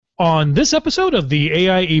On this episode of the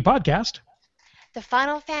AIE Podcast, the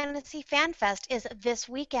Final Fantasy Fan Fest is this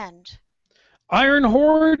weekend. Iron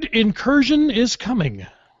Horde Incursion is coming.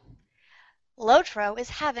 LOTRO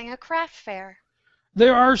is having a craft fair.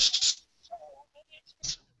 There are... Stupid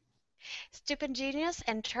Genius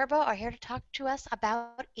and Turbo are here to talk to us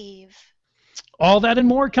about Eve. All that and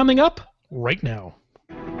more coming up right now.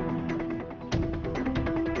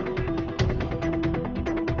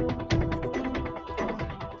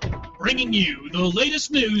 Bringing you the latest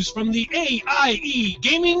news from the AIE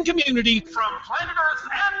gaming community from planet Earth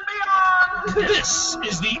and beyond. This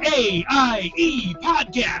is the AIE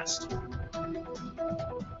Podcast.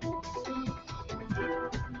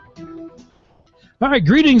 All right,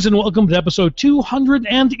 greetings and welcome to episode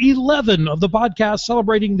 211 of the podcast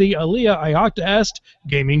celebrating the Aliyah Iacta Est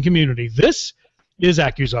gaming community. This is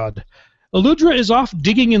Accusod. Aludra is off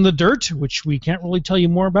digging in the dirt, which we can't really tell you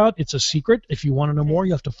more about. It's a secret. If you want to know more,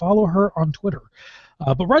 you have to follow her on Twitter.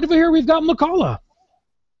 But right over here, we've got Makala.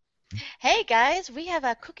 Hey, guys. We have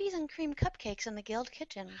cookies and cream cupcakes in the guild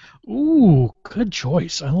kitchen. Ooh, good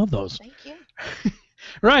choice. I love those. Thank you.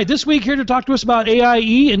 Right, this week here to talk to us about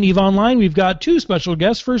AIE and EVE Online, we've got two special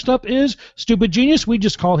guests. First up is Stupid Genius. We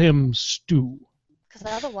just call him Stu. Because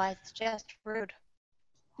otherwise it's just rude.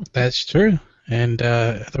 That's true. And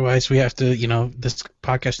otherwise we have to, this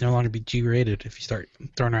podcast no longer be G-rated if you start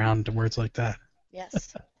throwing around words like that.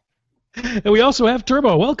 Yes. And we also have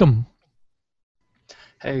Turbo. Welcome.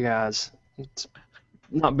 Hey, guys. It's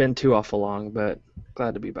not been too awful long, but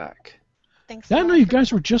glad to be back. Thanks. I know you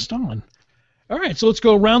guys were just on. All right, so let's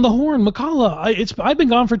go around the horn. Makala, I've been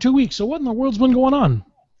gone for 2 weeks, so what in the world's been going on?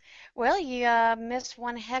 Well, you missed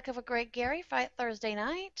one heck of a great Gary fight Thursday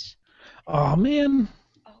night. Oh, man.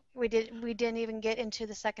 We didn't even get into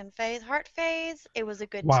the second phase, heart phase. It was a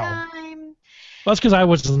good Wow. time. Well, that's because I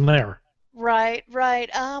wasn't there. Right. I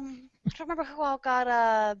don't remember who all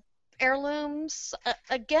got heirlooms.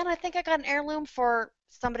 Again, I think I got an heirloom for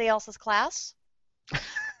somebody else's class.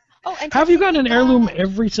 Oh, and Have you gotten an heirloom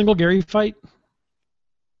every single Gary fight?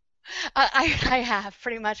 I have,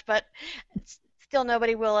 pretty much, but still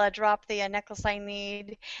nobody will drop the necklace I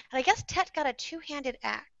need. And I guess Tet got a two-handed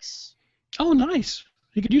axe. Oh, nice.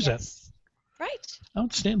 You could use that. Right.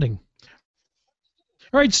 Outstanding.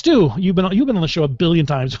 All right, Stu, you've been on the show a billion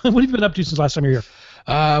times. What have you been up to since last time you were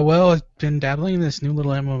here? Well, I've been dabbling in this new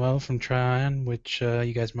little MMO from Tryon, which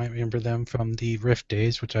you guys might remember them from the Rift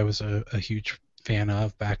days, which I was a huge fan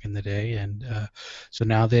of back in the day. And so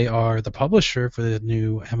now they are the publisher for the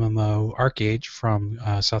new MMO Arcade from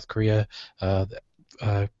South Korea,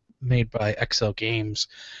 made by XL Games.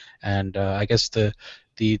 And I guess the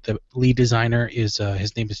lead designer is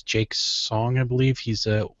his name is Jake Song, I believe. He's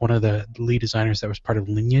one of the lead designers that was part of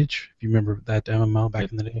Lineage, if you remember that MMO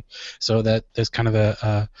back in the day. So that's kind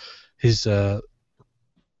of his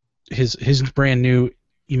brand new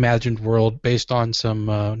imagined world based on some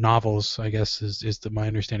novels, I guess is my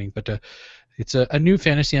understanding. But it's a new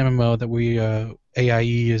fantasy MMO that we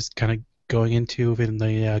AIE is kind of going into in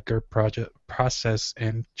the GURP project process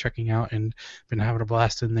and checking out, and been having a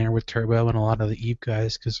blast in there with Turbo and a lot of the EVE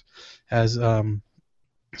guys, because as some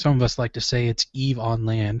of us like to say, it's EVE on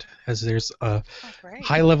land, as there's a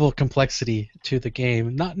high level of complexity to the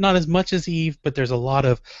game. Not as much as EVE, but there's a lot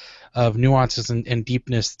of nuances and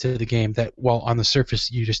deepness to the game that, while on the surface,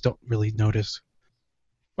 you just don't really notice.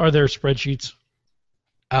 Are there spreadsheets?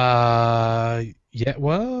 Yeah,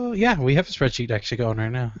 we have a spreadsheet actually going right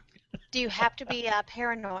now. Do you have to be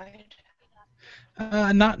paranoid?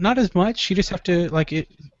 Not as much. You just have to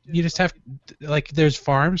there's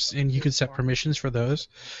farms, and you can set permissions for those.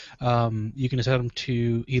 You can set them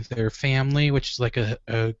to either family, which is like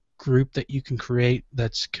a group that you can create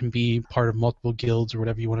that can be part of multiple guilds or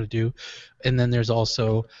whatever you want to do. And then there's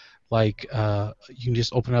also you can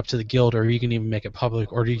just open it up to the guild, or you can even make it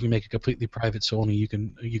public, or you can make it completely private, so only you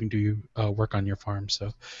can do work on your farm.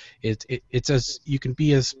 So it's as you can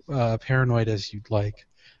be as paranoid as you'd like,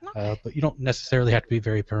 but you don't necessarily have to be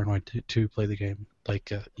very paranoid to play the game like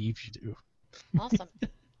Eve you do. Awesome.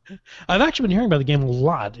 I've actually been hearing about the game a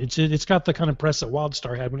lot. It's got the kind of press that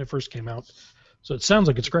WildStar had when it first came out, so it sounds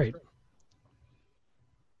like it's great.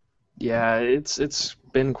 Yeah, it's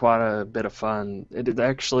been quite a bit of fun.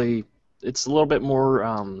 It's a little bit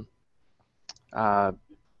more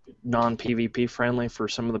non-PvP friendly for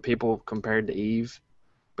some of the people compared to EVE,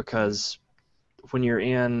 because when you're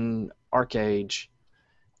in Arcade,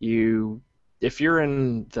 if you're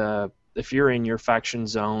in your faction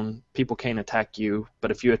zone, people can't attack you, but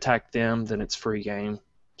if you attack them, then it's free game.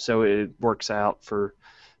 So it works out for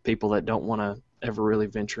people that don't want to ever really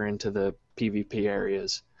venture into the PvP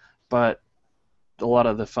areas. But a lot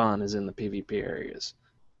of the fun is in the PvP areas.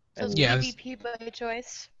 So it's Yeah, PvP by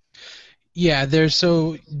choice. Yeah,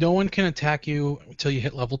 so no one can attack you until you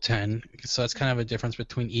hit level 10. So that's kind of a difference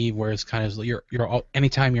between Eve, where it's kind of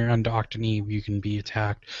anytime you're undocked in Eve, you can be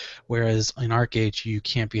attacked, whereas in Arcade you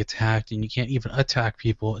can't be attacked, and you can't even attack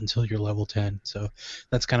people until you're level 10. So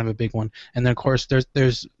that's kind of a big one. And then of course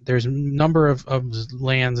there's a number of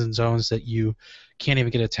lands and zones that you can't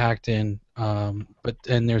even get attacked in, but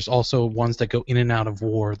then there's also ones that go in and out of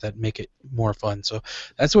war that make it more fun. So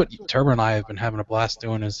that's what Turbo and I have been having a blast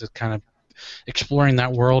doing, is just kind of exploring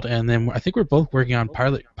that world. And then I think we're both working on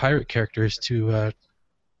pirate characters to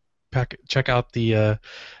check out the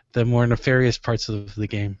more nefarious parts of the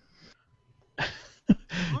game.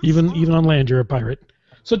 Even on land, you're a pirate.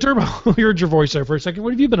 So Turbo, we heard your voice there for a second.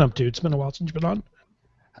 What have you been up to? It's been a while since you've been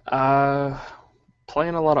on.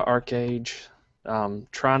 Playing a lot of Arcade.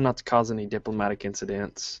 Trying not to cause any diplomatic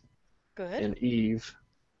incidents Good. in Eve,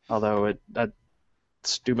 although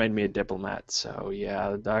Stu made me a diplomat, so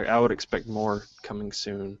yeah, I would expect more coming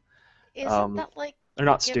soon. Isn't that like Or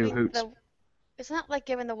not Stu, giving Hoots, isn't that like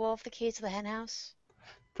giving the wolf the keys to the hen house?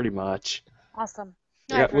 pretty much. Awesome.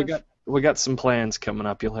 We got some plans coming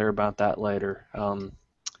up. You'll hear about that later.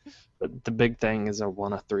 But the big thing is I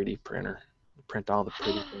want a 3D printer. Print all the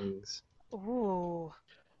pretty things. Ooh.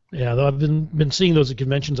 Yeah, though I've been seeing those at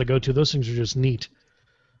conventions I go to. Those things are just neat.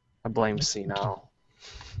 I blame Senile.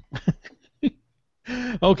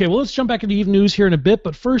 Okay, well, let's jump back into Eve news here in a bit,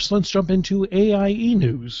 but first let's jump into AIE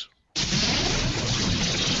news.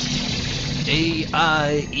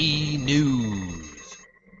 AIE News.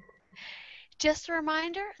 Just a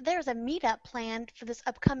reminder, there's a meetup planned for this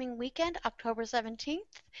upcoming weekend, October 17th.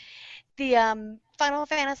 The Final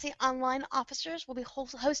Fantasy Online officers will be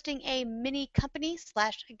hosting a mini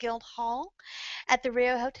company/guild hall at the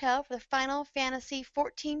Rio Hotel for the Final Fantasy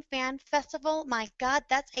 14 Fan Festival. My God,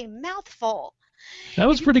 that's a mouthful. That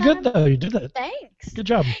was pretty good, though. You did that. Thanks. Good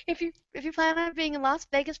job. If you plan on being in Las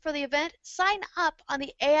Vegas for the event, sign up on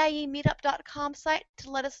the AIEmeetup.com site to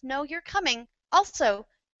let us know you're coming. Also,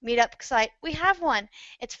 meetup site, we have one.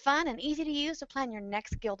 It's fun and easy to use to plan your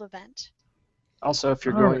next guild event. Also, if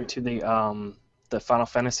you're going to the Final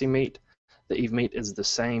Fantasy meet, the Eve meet is the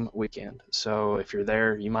same weekend. So if you're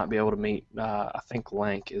there, you might be able to meet. I think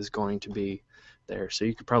Lank is going to be there, so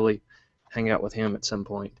you could probably hang out with him at some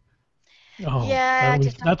point. Oh, Yeah,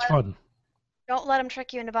 that's fun. Don't let him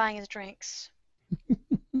trick you into buying his drinks.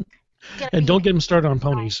 And don't get him started on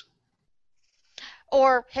ponies.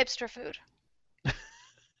 Or hipster food.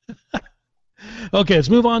 Okay, let's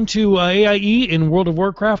move on to AIE in World of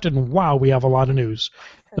Warcraft, and wow, we have a lot of news.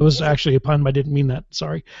 It was actually a pun, but I didn't mean that.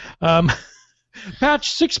 Sorry.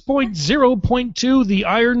 Patch 6.0.2, the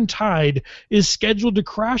Iron Tide, is scheduled to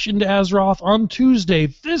crash into Azeroth on Tuesday.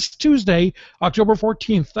 This Tuesday, October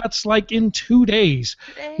 14th. That's like in 2 days.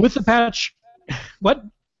 2 days. With the patch... What?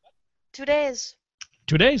 2 days.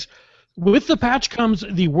 2 days. With the patch comes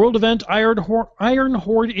the world event Iron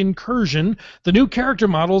Horde Incursion, the new character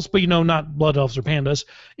models, but not Blood Elves or Pandas,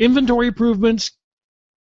 inventory improvements,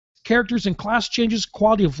 characters and class changes,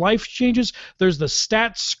 quality of life changes. There's the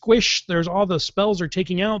stat squish. There's all the spells they're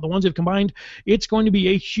taking out, the ones they've combined. It's going to be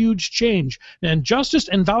a huge change. And Justice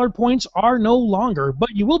and Valor points are no longer, but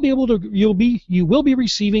you will be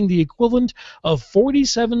receiving the equivalent of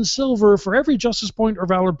 47 silver for every Justice point or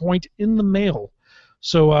Valor point in the mail.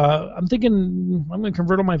 So I'm thinking I'm going to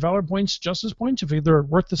convert all my Valor points to Justice points if they're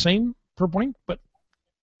worth the same per point. But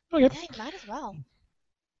okay. Yeah, you might as well.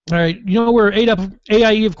 All right, we're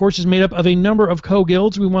AIE, of course, is made up of a number of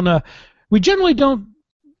co-guilds. We generally don't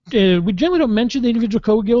mention the individual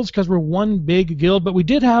co-guilds because we're one big guild, but we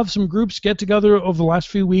did have some groups get together over the last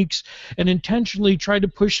few weeks and intentionally try to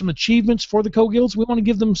push some achievements for the co-guilds. We want to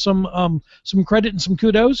give them some credit and some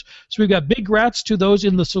kudos. So we've got big grats to those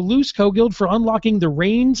in the Selous co-guild for unlocking the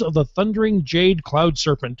reigns of the Thundering Jade Cloud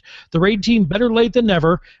Serpent. The raid team, better late than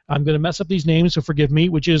never. I'm going to mess up these names, so forgive me,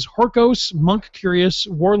 which is Horkos, Monk Curious,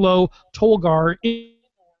 Warlow, Tolgar,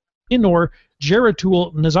 Inor,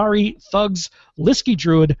 Jeratul, Nazari, Thugs, Lisky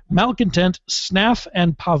Druid, Malcontent, Snaff,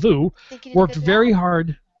 and Pavu worked very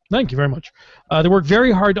hard. Thank you very much. They worked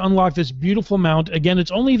very hard to unlock this beautiful mount. Again,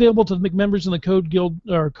 it's only available to the members in the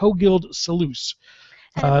co-guild Selous.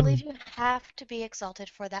 And I believe you have to be exalted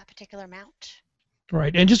for that particular mount.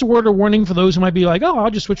 Right, and just a word of warning for those who might be like, oh, I'll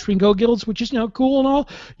just switch between co-guilds, which is cool and all.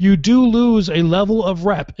 You do lose a level of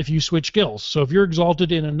rep if you switch guilds. So if you're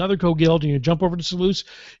exalted in another co-guild and you jump over to Selous,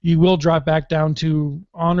 you will drop back down to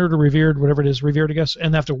honored or revered, whatever it is, revered, I guess,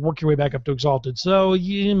 and have to work your way back up to exalted. So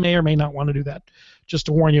you may or may not want to do that. Just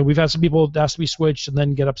to warn you, we've had some people ask to be switched and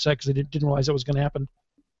then get upset because they didn't realize that was going to happen.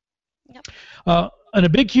 Yep. And a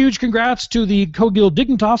big, huge congrats to the Co-Guild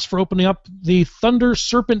Dignitas for opening up the Thunder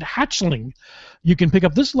Serpent Hatchling. You can pick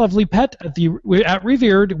up this lovely pet at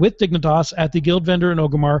Revered with Dignitas at the Guild Vendor in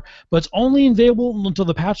Orgrimmar, but it's only available until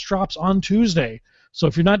the patch drops on Tuesday. So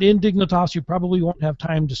if you're not in Dignitas, you probably won't have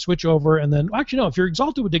time to switch over. And then, actually, no, if you're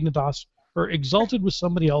exalted with Dignitas or exalted with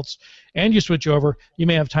somebody else and you switch over, you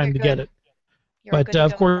may have time to get it. But,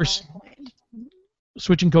 of course,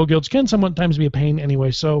 switching co-guilds can sometimes be a pain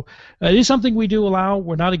anyway, so it is something we do allow.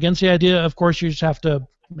 We're not against the idea. Of course, you just have to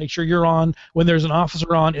make sure you're on when there's an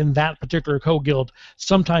officer on in that particular co-guild.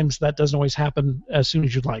 Sometimes that doesn't always happen as soon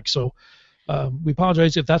as you'd like, so we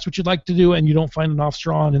apologize if that's what you'd like to do and you don't find an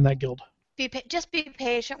officer on in that guild. Just be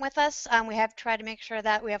patient with us. We have tried to make sure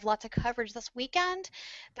that we have lots of coverage this weekend,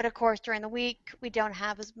 but of course during the week we don't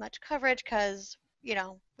have as much coverage because, you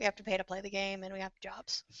know, we have to pay to play the game and we have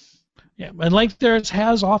jobs. Yeah, and like theirs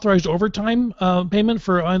has authorized overtime payment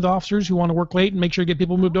for the officers who want to work late and make sure to get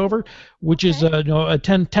people moved over, which is a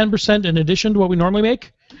 10% in addition to what we normally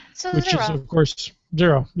make, so which 0. is of course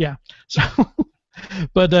 0. Yeah. So,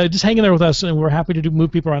 but just hang in there with us, and we're happy to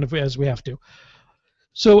move people around as we have to.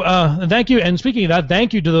 So thank you, and speaking of that,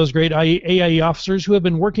 thank you to those great AIE officers who have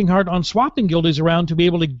been working hard on swapping guildies around to be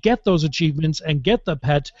able to get those achievements and get the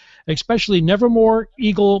pet, especially Nevermore,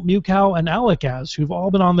 Eagle, Mewcow, and Alakaz, who've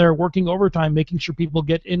all been on there working overtime, making sure people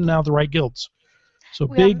get in and out of the right guilds. So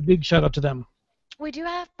big shout out to them. We do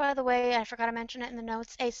have, by the way, I forgot to mention it in the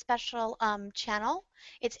notes, a special channel.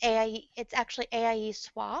 It's AIE. It's actually AIE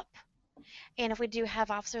Swap. And if we do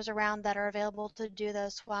have officers around that are available to do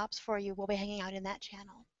those swaps for you, we'll be hanging out in that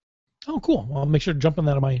channel. Oh, cool. Well, I'll make sure to jump on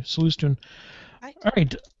that on my Salute. Right. All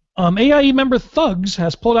right. AIE member Thugs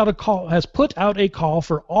has put out a call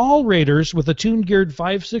for all raiders with a tune geared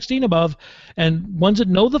 516 above and ones that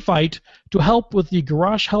know the fight to help with the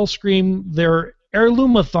Garrosh Hellscream, their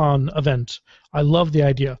Heirloomathon event. I love the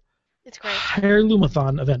idea. It's great.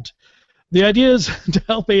 Heirloomathon event. The idea is to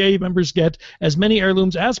help AIE members get as many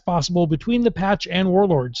heirlooms as possible between the patch and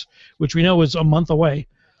Warlords, which we know is a month away.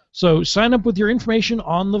 So sign up with your information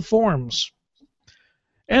on the forums.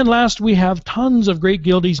 And last, we have tons of great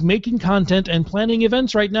guildies making content and planning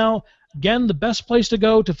events right now. Again, the best place to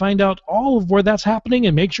go to find out all of where that's happening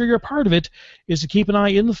and make sure you're a part of it is to keep an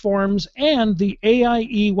eye in the forums and the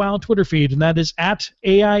AIE WoW Twitter feed, and that is at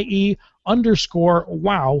AIE_WoW.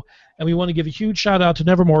 And we want to give a huge shout out to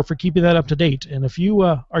Nevermore for keeping that up to date. And if you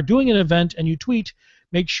are doing an event and you tweet,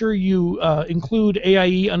 make sure you include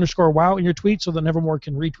AIE_WoW in your tweet so that Nevermore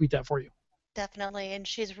can retweet that for you. Definitely, and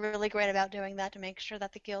she's really great about doing that to make sure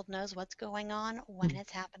that the guild knows what's going on when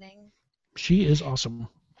it's happening. She is awesome.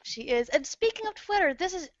 She is. And speaking of Twitter,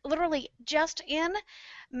 this is literally just in.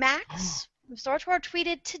 Max Sortor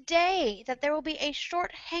tweeted today that there will be a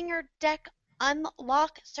short hanger deck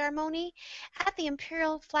unlock ceremony at the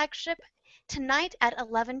Imperial flagship tonight at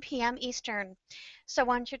 11 p.m. Eastern. So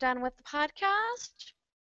once you're done with the podcast,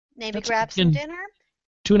 maybe grab some dinner.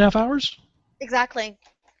 2.5 hours? Exactly.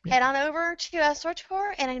 Yeah. Head on over to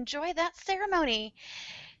Sortor and enjoy that ceremony.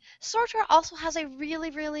 Sortor also has a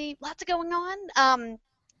really lots going on.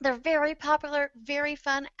 They're very popular, very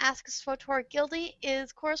fun. Ask Sortor Guildie is,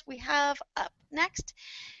 of course, we have up next.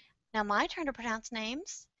 Now my turn to pronounce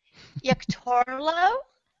names. Yektorlo.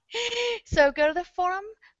 So go to the forum,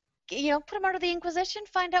 put him under the Inquisition,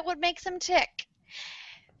 find out what makes him tick.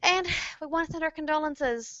 And we want to send our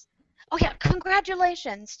condolences. Oh yeah,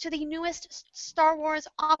 congratulations to the newest Star Wars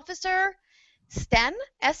officer, Sten,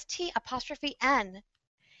 ST''N.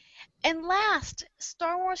 And last,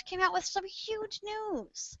 Star Wars came out with some huge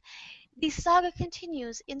news. The saga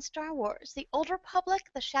continues in Star Wars, The Old Republic,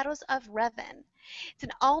 The Shadows of Revan. It's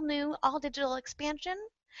an all-new, all-digital expansion.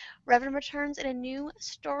 Revan returns in a new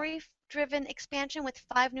story-driven expansion with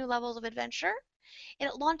 5 new levels of adventure. And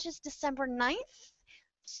it launches December 9th.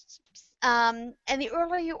 And the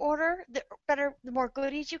earlier you order, the more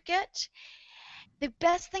goodies you get. The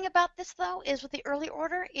best thing about this, though, is with the early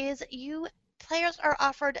order is players are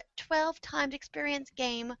offered 12 times experience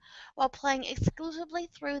game while playing exclusively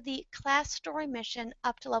through the class story mission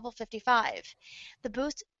up to level 55. The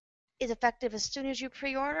boost is effective as soon as you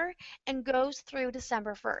pre-order and goes through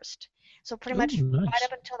December 1st. So pretty much nice. right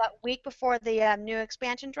up until that week before the new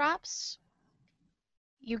expansion drops,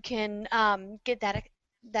 you can get that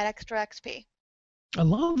extra XP. I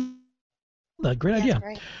love that. Great Yeah, idea.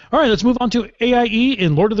 great. All right, let's move on to AIE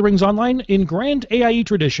in Lord of the Rings Online. In grand AIE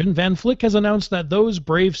tradition, Van Flick has announced that those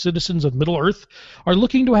brave citizens of Middle-earth are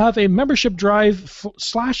looking to have a membership drive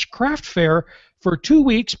 / craft fair for 2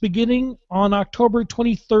 weeks beginning on October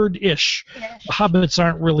 23rd-ish. Yes. Hobbits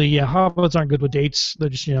aren't good with dates. They're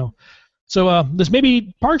just, So this may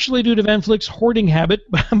be partially due to Van Flick's hoarding habit,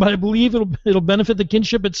 but I believe it'll benefit the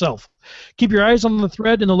kinship itself. Keep your eyes on the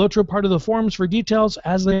thread in the LOTRO part of the forums for details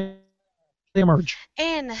as they emerge.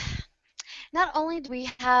 And not only do we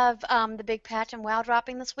have the big patch and WoW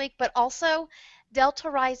dropping this week, but also Delta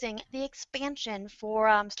Rising, the expansion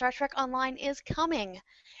for Star Trek Online, is coming.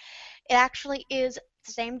 It actually is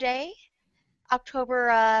the same day,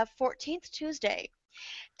 October 14th, Tuesday.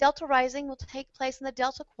 Delta Rising will take place in the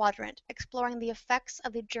Delta Quadrant, exploring the effects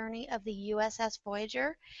of the journey of the USS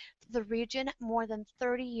Voyager to the region more than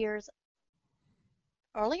 30 years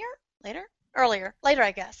earlier? Later,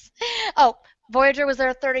 I guess. Oh, Voyager was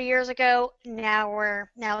there 30 years ago. Now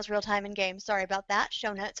it's real time in game. Sorry about that.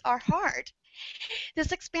 Show notes are hard.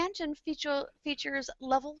 This expansion features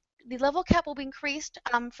the level cap will be increased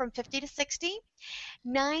from 50 to 60.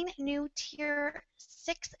 9 new Tier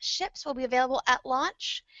 6 ships will be available at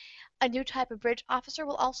launch. A new type of bridge officer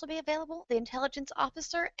will also be available, the intelligence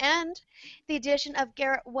officer, and the addition of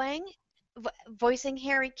Garrett Wang voicing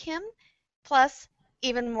Harry Kim, plus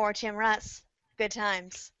even more Tim Russ. Good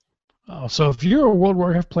times. Oh, so if you're a World of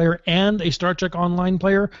Warcraft player and a Star Trek Online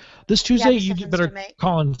player, this Tuesday you better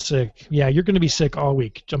call in sick. Yeah, you're going to be sick all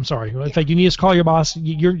week. I'm sorry. In fact, you need to call your boss.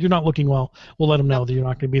 You're not looking well. We'll let them know that you're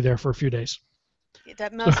not going to be there for a few days.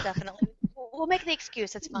 Most definitely. We'll make the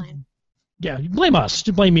excuse. It's fine. Yeah, blame us.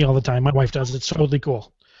 Blame me all the time. My wife does. It's totally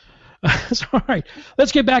cool. So, all right,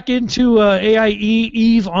 let's get back into AIE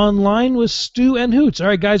Eve Online with Stu and Hoots. All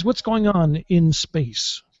right, guys, what's going on in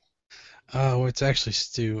space? Oh, it's actually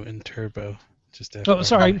Stu and Turbo. Just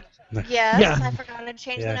sorry. Yes, I forgot to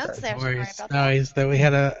change the notes there. Sorry about that. No, we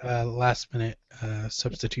had a last-minute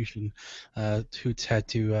substitution. Hoots had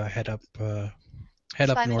to head up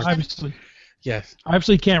north. Obviously. Yes. I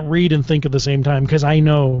actually can't read and think at the same time because I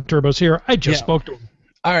know Turbo's here. I just spoke to him.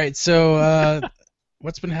 All right, so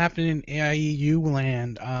what's been happening in AIEU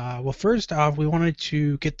land? Well, first off, we wanted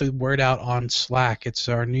to get the word out on Slack. It's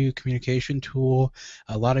our new communication tool.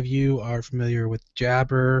 A lot of you are familiar with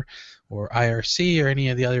Jabber or IRC or any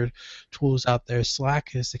of the other tools out there.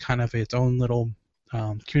 Slack is kind of its own little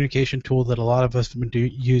communication tool that a lot of us have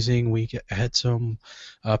been using. We had some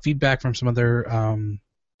feedback from some other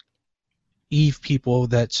Eve people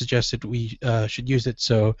that suggested we should use it.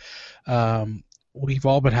 So we've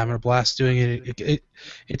all been having a blast doing it.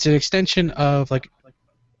 It's an extension of like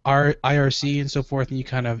our IRC and so forth, and you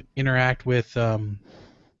kind of interact with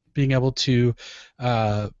being able to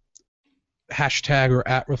hashtag or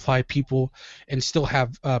 @reply people and still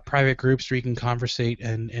have private groups where you can conversate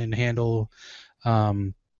and handle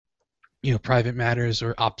private matters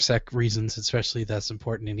or OPSEC reasons, especially that's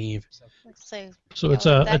important in Eve. So it's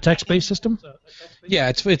a text-based system? Yeah,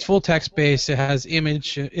 it's full text-based. It has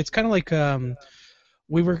image. It's kind of like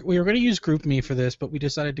we were going to use GroupMe for this, but we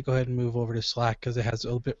decided to go ahead and move over to Slack because it has a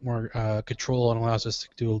little bit more control and allows us to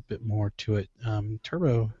do a little bit more to it.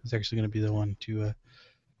 Turbo is actually going to be the one to.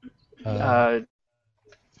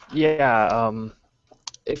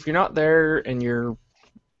 If you're not there and you're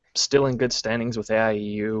still in good standings with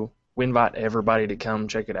AIEU, we invite everybody to come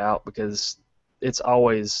check it out because it's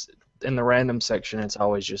always in the random section. It's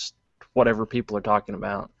always just whatever people are talking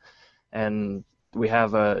about, and we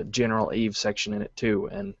have a general Eve section in it too.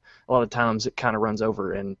 And a lot of times it kind of runs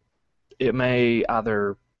over, and it may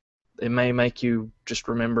make you just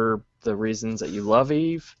remember the reasons that you love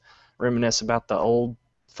Eve, reminisce about the old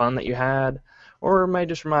fun that you had, or it may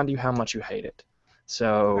just remind you how much you hate it.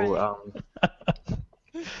 So.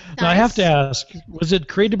 Now, I have to ask, was it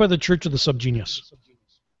created by the Church of the Subgenius?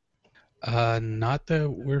 Not that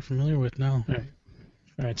we're familiar with, no. All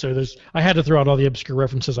right, so I had to throw out all the obscure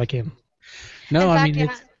references I can. No, I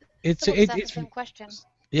mean, it's the same question.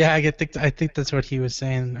 Yeah, I think that's what he was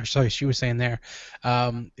saying, or sorry, she was saying there.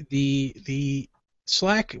 The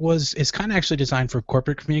Slack is kind of actually designed for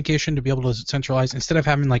corporate communication to be able to centralize instead of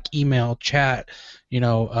having like email, chat,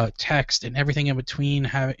 text, and everything in between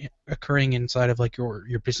occurring inside of like your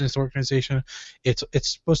business organization. It's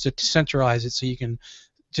supposed to centralize it so you can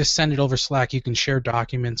just send it over Slack. You can share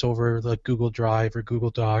documents over like Google Drive or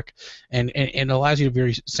Google Doc, and it allows you to be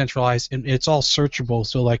very centralized, and it's all searchable.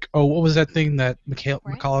 So like, oh, what was that thing that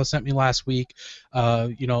Mikala sent me last week?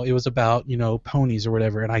 It was about ponies or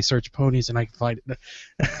whatever, and I searched ponies and I can find it.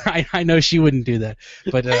 I know she wouldn't do that,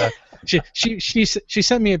 but she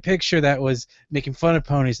sent me a picture that was making fun of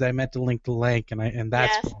ponies that I meant to link the link, and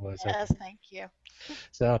that's what it was. Yes, thank you.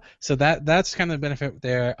 So that's kind of the benefit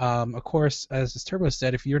there. Of course, as Turbo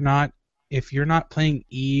said, if you're not playing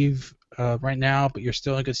Eve right now, but you're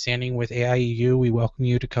still in good standing with AIEU, we welcome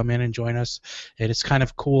you to come in and join us. And it's kind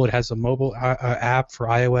of cool. It has a mobile app for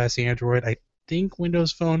iOS, Android. I think,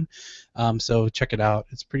 Windows Phone. So check it out.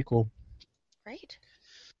 It's pretty cool. Great.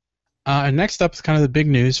 And next up is kind of the big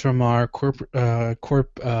news from our corp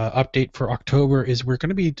update for October is we're going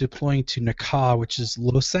to be deploying to Naka, which is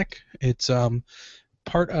LOSEC. It's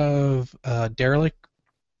part of Derelict,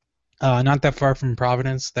 not that far from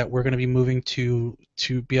Providence, that we're going to be moving to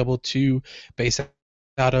be able to base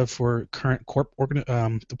out of for current corp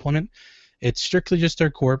deployment. It's strictly just our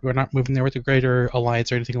corp. We're not moving there with a greater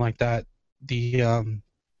alliance or anything like that.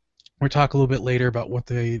 We'll talk a little bit later about what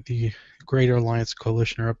the Greater Alliance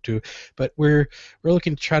Coalition are up to, but we're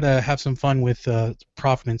looking to try to have some fun with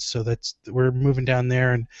Providence, so we're moving down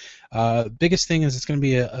there. And biggest thing is it's going to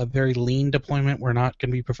be a very lean deployment. We're not going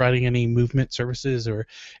to be providing any movement services or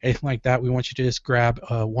anything like that. We want you to just grab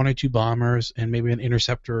 1 or 2 bombers and maybe an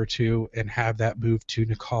interceptor or 2 and have that move to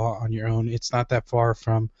Naka on your own. It's not that far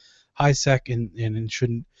from HiSec and it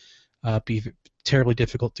shouldn't be terribly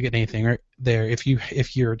difficult to get anything right there.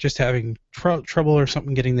 If you're just having trouble or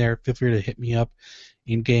something getting there, feel free to hit me up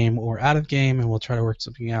in game or out of game, and we'll try to work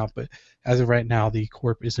something out. But as of right now, the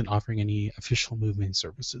Corp isn't offering any official movement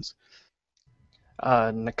services.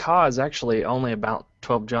 Naka is actually only about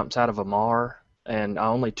 12 jumps out of Amar, and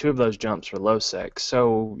only 2 of those jumps are low sec,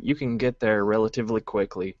 so you can get there relatively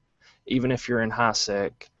quickly, even if you're in high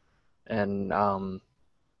sec, and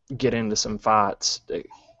get into some fights.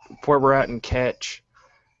 Where we're at in Catch,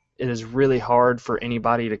 it is really hard for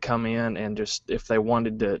anybody to come in and just, if they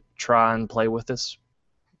wanted to try and play with us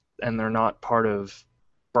and they're not part of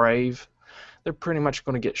Brave, they're pretty much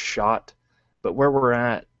going to get shot. But where we're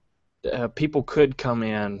at, people could come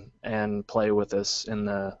in and play with us in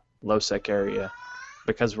the low sec area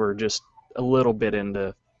because we're just a little bit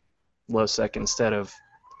into low sec instead of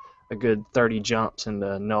a good 30 jumps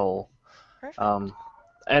into null. Perfect.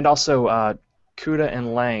 And also, Kuda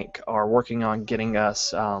and Lank are working on getting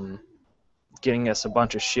us a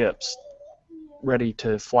bunch of ships ready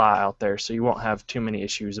to fly out there, so you won't have too many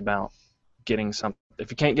issues about getting some. If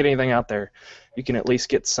you can't get anything out there, you can at least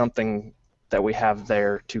get something that we have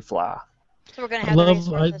there to fly. So we're going to have the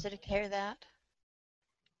resources to take care of that.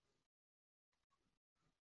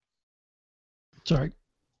 Sorry,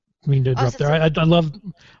 I mean to interrupt there. I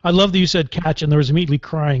love that you said catch, and there was immediately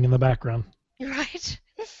crying in the background. You're right.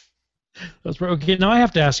 That's right. Okay, now I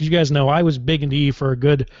have to ask. You guys know I was big into Eve for a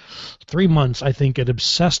good 3 months. I think it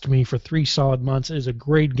obsessed me for 3 solid months. It is a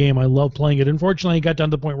great game. I love playing it. Unfortunately, it got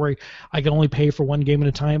down to the point where I can only pay for 1 game at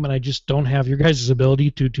a time, and I just don't have your guys'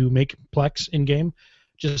 ability to make Plex in game,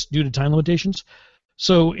 just due to time limitations.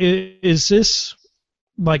 So is this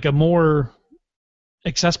like a more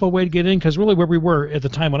accessible way to get in? Because really where we were at the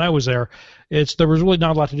time when I was there, there was really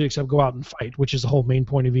not a lot to do except go out and fight, which is the whole main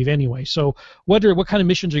point of Eve anyway. So what kind of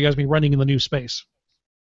missions are you guys been running in the new space?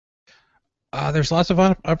 There's lots of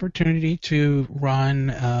opportunity to run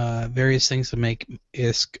various things to make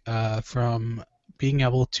ISK, from being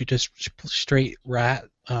able to just straight rat.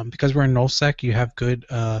 Because we're in nullsec, you have good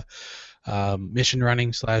mission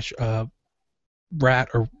running / rat,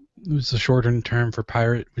 or it's a shortened term for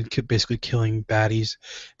pirate, basically killing baddies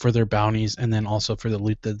for their bounties and then also for the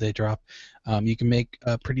loot that they drop. You can make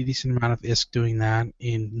a pretty decent amount of ISK doing that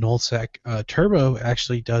in nullsec. Turbo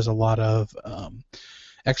actually does a lot of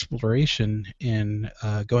exploration in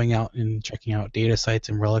going out and checking out data sites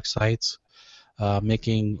and relic sites. Do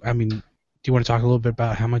you want to talk a little bit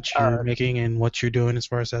about how much you're making and what you're doing as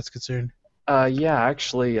far as that's concerned? Yeah,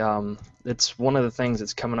 actually, it's one of the things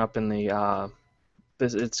that's coming up in the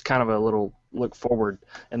it's kind of a little look forward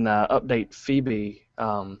in the update Phoebe,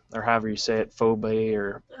 or however you say it, Phoebe,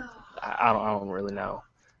 or I don't really know,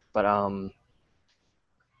 but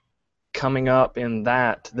coming up in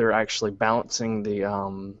that, they're actually balancing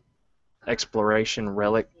the exploration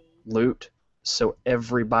relic loot, so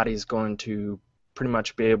everybody's going to pretty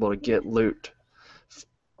much be able to get loot,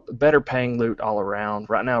 better paying loot all around.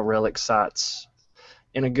 Right now, relic sites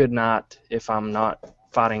in a good night, if I'm not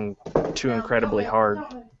fighting too incredibly hard.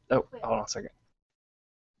 Oh, hold on a second.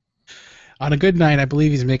 On a good night, I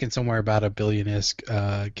believe he's making somewhere about $1 billion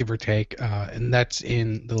ISK, give or take, and that's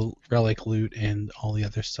in the relic loot and all the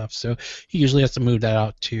other stuff. So he usually has to move that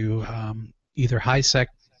out to either HiSec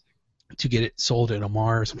to get it sold at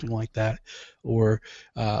Amar or something like that, or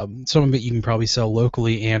some of it you can probably sell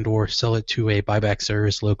locally and or sell it to a buyback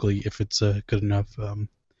service locally if it's a good enough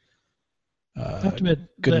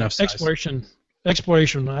size.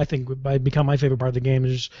 Exploration, I think, would become my favorite part of the game,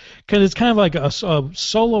 is because it's kind of like a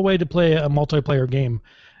solo way to play a multiplayer game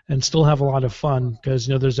and still have a lot of fun, because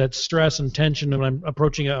there's that stress and tension when I'm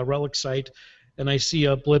approaching a relic site and I see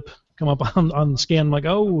a blip come up on the scan. I'm like,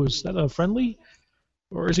 oh, is that a friendly,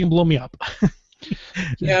 or is he gonna blow me up?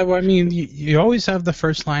 Yeah, well, I mean, you always have the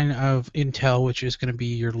first line of intel, which is going to be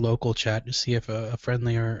your local chat to see if a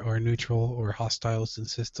friendly or neutral or hostile is in the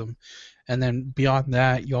system. And then beyond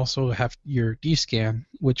that, you also have your DScan,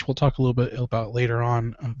 which we'll talk a little bit about later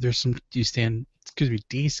on. There's some DScan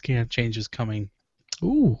changes coming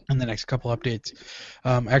Ooh. in the next couple updates.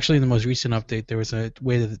 Actually, in the most recent update, there was a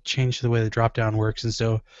way to change the way the drop-down works, and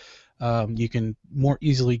so you can more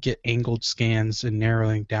easily get angled scans and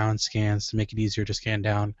narrowing down scans to make it easier to scan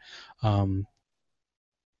down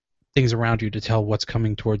things around you to tell what's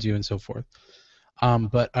coming towards you and so forth.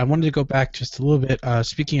 But I wanted to go back just a little bit.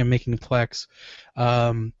 Speaking of making Plex,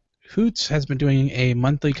 Hoots has been doing a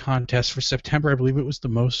monthly contest for September. I believe it was the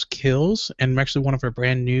most kills, and actually one of our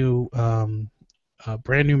brand new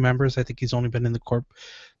members. I think he's only been in the corp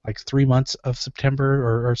like 3 months of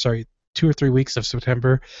September, or sorry, 2 or 3 weeks of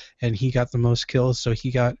September, and he got the most kills. So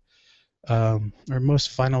he got or most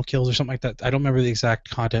final kills or something like that. I don't remember the exact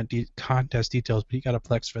contest details, but he got a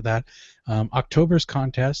Plex for that. October's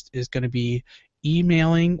contest is going to be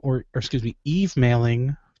eve-mailing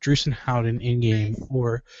Drusen Howden in-game,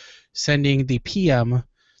 or sending the PM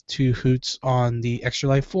to Hoots on the Extra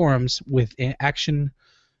Life forums with an after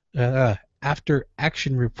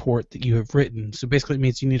action report that you have written. So basically it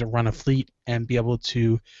means you need to run a fleet and be able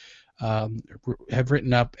to have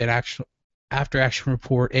written up an actual after action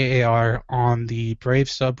report AAR on the Brave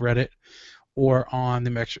subreddit or on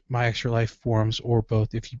the My Extra Life forums, or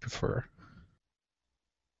both if you prefer.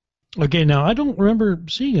 Okay, now I don't remember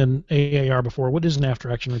seeing an AAR before. What is an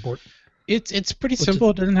after action report? It's pretty simple.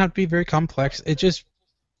 It doesn't have to be very complex. It just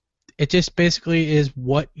basically is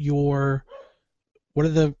what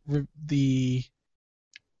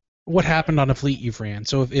happened on a fleet you've ran.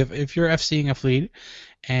 So if you're FCing a fleet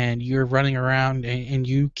and you're running around and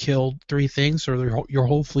you killed 3 things, or your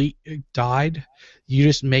whole fleet died, you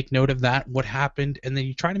just make note of that, what happened, and then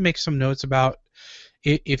you try to make some notes about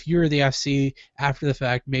if you're the FC after the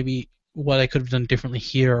fact, maybe what I could have done differently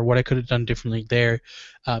here or what I could have done differently there.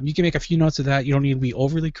 You can make a few notes of that. You don't need to be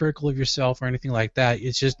overly critical of yourself or anything like that.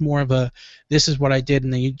 It's just more of a, this is what I did,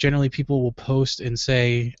 and then generally people will post and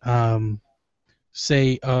say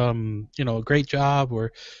great job,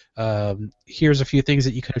 or here's a few things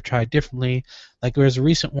that you could have tried differently. Like there was a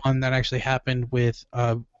recent one that actually happened with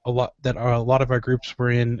a lot of our groups were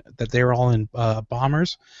in, that they were all in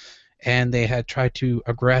bombers, and they had tried to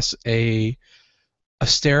aggress a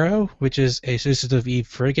Astero, which is a Sisters of Eve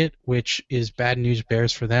frigate, which is bad news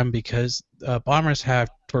bears for them because bombers have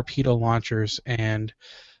torpedo launchers, and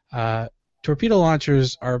torpedo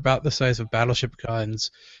launchers are about the size of battleship guns,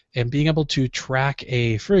 and being able to track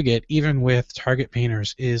a frigate, even with target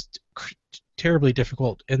painters, is terribly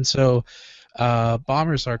difficult. And so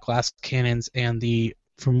bombers are glass cannons, and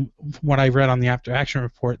from what I read on the after action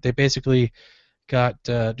report, they basically got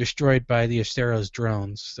destroyed by the Astero's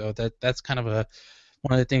drones. So that's kind of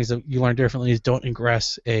one of the things that you learn differently is don't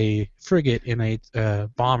aggress a frigate in a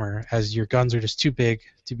bomber, as your guns are just too big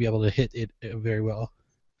to be able to hit it very well.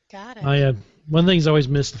 Got it. One of the things I always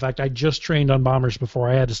miss, the fact I just trained on bombers before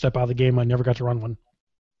I had to step out of the game. I never got to run one.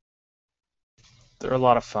 They're a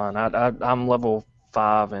lot of fun. I'm level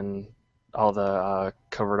 5 in all the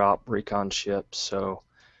covered op recon ships, so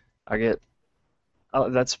I get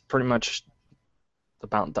that's pretty much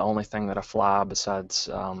about the only thing that I fly besides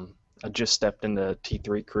I just stepped into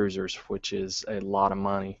T3 cruisers, which is a lot of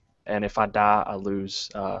money, and if I die, I lose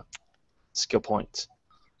skill points.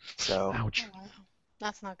 So Ouch. Oh, wow.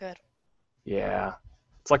 That's not good. yeah,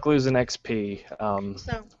 it's like losing XP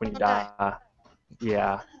So when you don't die. die.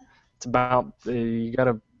 Yeah, it's about you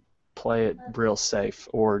gotta play it real safe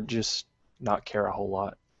or just not care a whole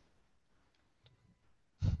lot.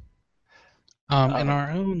 And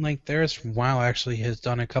our own Theris from WoW actually has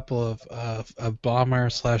done a couple of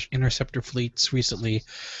bomber/interceptor fleets recently.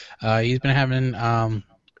 He's been having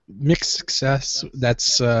mixed success.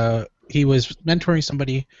 That's he was mentoring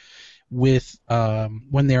somebody with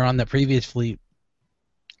when they were on the previous fleet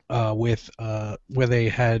where they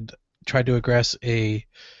had tried to aggress a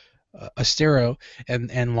Astero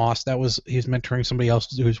and lost. He was mentoring somebody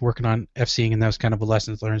else who was working on FCing, and that was kind of a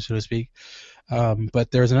lessons learned, so to speak.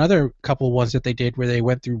 But there's another couple ones that they did where they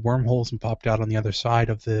went through wormholes and popped out on the other side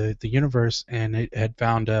of the universe, and it had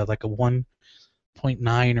found like a 1.9 or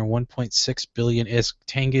 1.6 billion ISK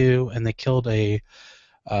Tengu, and they killed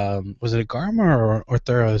was it a Garma or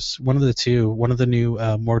Thuros? One of the two, one of the new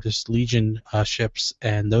Mortis Legion ships,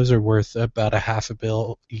 and those are worth about $500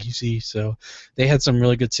 million easy. So they had some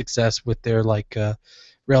really good success with their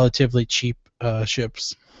relatively cheap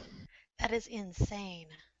ships. That is insane.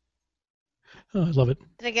 Oh, I love it.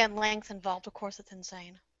 And again, length involved, of course, it's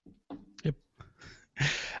insane. Yep.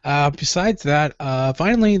 Besides that,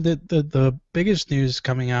 finally, the biggest news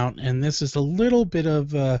coming out, and this is a little bit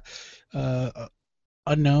of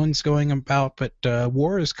unknowns going about, but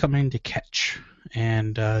war is coming to Ketch,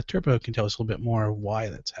 and Turbo can tell us a little bit more of why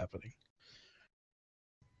that's happening.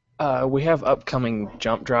 We have upcoming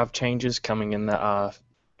jump drive changes coming in the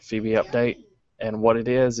Phoebe update, and what it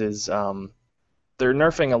is they're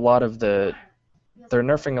nerfing a lot of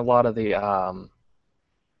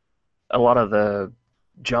the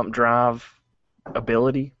jump drive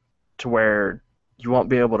ability to where you won't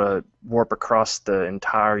be able to warp across the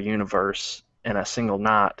entire universe in a single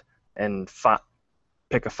night and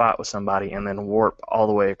pick a fight with somebody and then warp all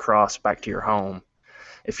the way across back to your home.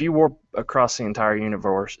 If you warp across the entire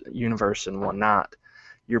universe in one night,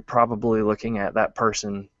 you're probably looking at that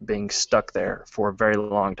person being stuck there for a very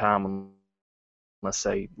long time unless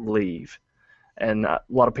they leave. And a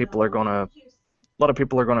lot of people are going to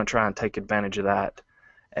try and take advantage of that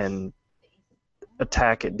and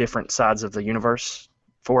attack at different sides of the universe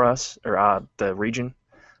for us, or the region,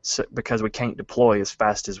 because we can't deploy as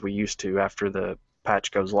fast as we used to after the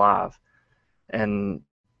patch goes live. And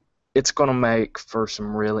it's going to make for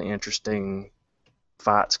some really interesting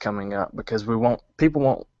fights coming up, because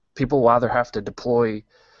people will either have to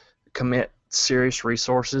commit serious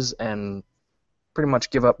resources and pretty much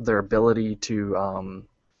give up their ability to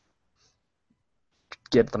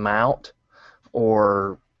get them out,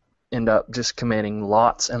 or end up just committing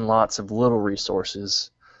lots and lots of little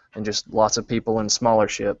resources and just lots of people in smaller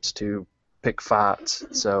ships to pick fights.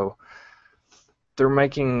 So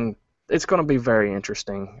it's going to be very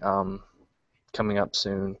interesting coming up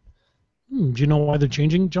soon. Do you know why they're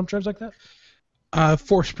changing jump drives like that?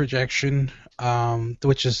 Force projection,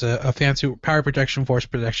 which is a fancy power projection, force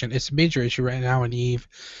projection. It's a major issue right now in EVE,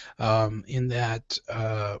 in that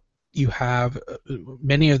you have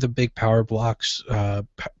many of the big power blocks,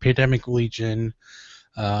 Pandemic Legion,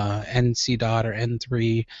 NC. or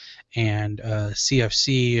N3, and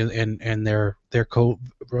CFC, and their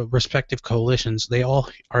respective coalitions. They all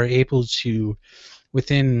are able to,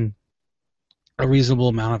 within a reasonable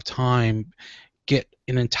amount of time, get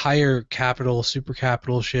an entire super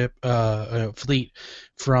capital ship fleet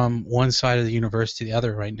from one side of the universe to the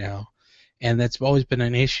other right now. And that's always been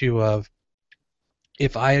an issue of,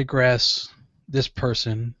 if I aggress this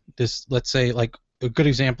person, let's say, like a good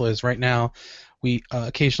example is right now, we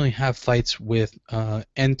occasionally have fights with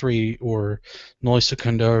N3 or Noi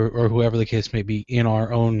Secunda or whoever the case may be in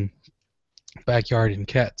our own backyard in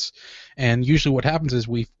Ketz. And usually what happens is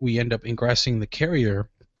we end up ingressing the carrier,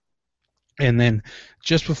 and then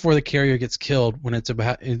just before the carrier gets killed, when it's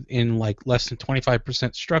about in like less than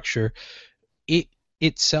 25% structure, it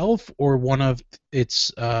itself or one of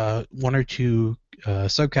its one or two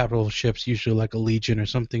subcapital ships, usually like a Legion or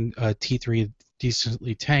something, T3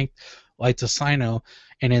 decently tanked, lights a Sino,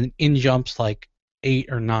 and then in jumps like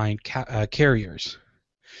 8 or 9 carriers.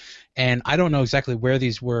 And I don't know exactly where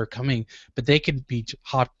these were coming, but they could be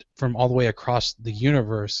hopped from all the way across the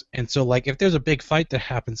universe. And so, like, if there's a big fight that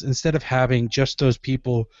happens, instead of having just those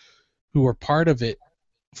people who are part of it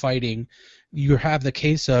fighting, you have the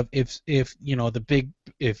case of if big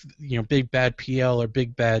bad PL or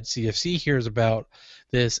big bad CFC hears about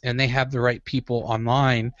this and they have the right people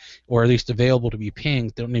online, or at least available to be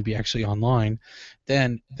pinged, they don't need to be actually online,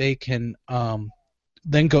 then they can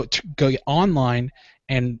then go online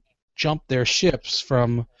and jump their ships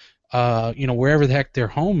from wherever the heck their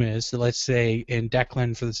home is. So let's say in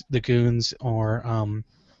Declan for the Goons, or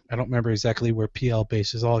I don't remember exactly where PL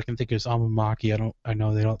base is. All I can think is Amamaki. I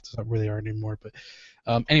know they don't, it's not where they are anymore, but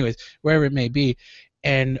anyways, wherever it may be.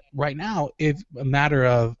 And right now, if a matter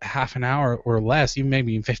of half an hour or less, even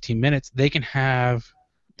maybe in 15 minutes, they can have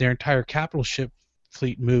their entire capital ship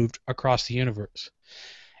fleet moved across the universe.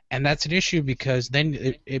 And that's an issue, because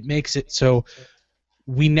then it makes it so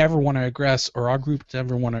we never want to aggress, or our group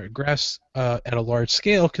never want to aggress at a large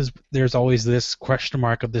scale, because there's always this question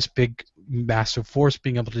mark of this big, massive force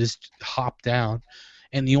being able to just hop down.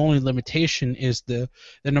 And the only limitation is the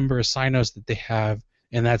number of Sinos that they have,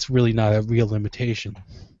 and that's really not a real limitation.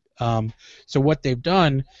 So what they've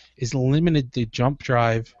done is limited the jump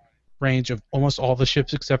drive range of almost all the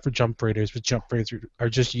ships except for jump freighters, but jump freighters are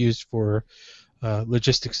just used for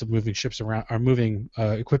logistics of moving ships around, or moving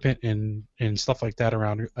equipment and stuff like that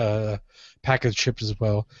around, package ships as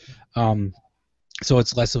well. So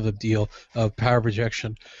it's less of a deal of power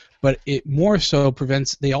projection. But it more so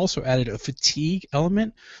prevents, they also added a fatigue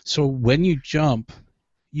element. So when you jump,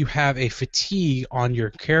 you have a fatigue on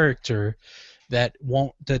your character that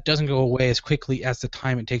doesn't go away as quickly as the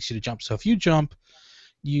time it takes you to jump. So if you jump,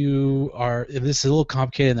 this is a little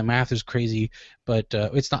complicated and the math is crazy, but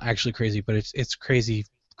it's not actually crazy, but it's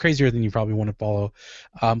crazier than you probably want to follow.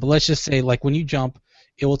 But let's just say, like, when you jump,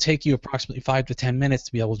 it will take you approximately 5 to 10 minutes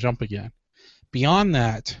to be able to jump again. Beyond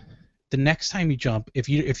that, the next time you jump,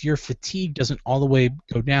 if your fatigue doesn't all the way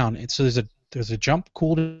go down, so there's a jump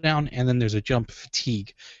cooldown and then there's a jump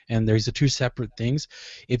fatigue, and there's the two separate things.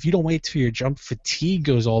 If you don't wait till your jump fatigue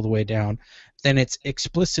goes all the way down, then it's and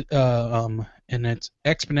it's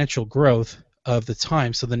exponential growth of the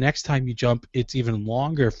time. So the next time you jump, it's even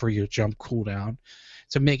longer for your jump cooldown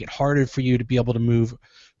to make it harder for you to be able to move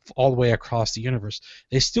all the way across the universe.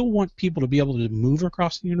 They still want people to be able to move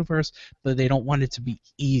across the universe, but they don't want it to be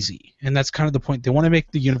easy. And that's kind of the point. They want to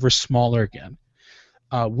make the universe smaller again.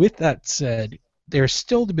 With that said, there's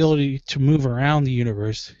still the ability to move around the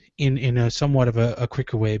universe in a somewhat of a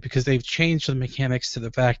quicker way, because they've changed the mechanics to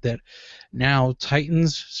the fact that now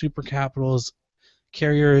Titans, Super Capitals,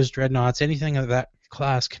 Carriers, Dreadnoughts, anything of that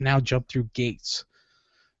class can now jump through gates.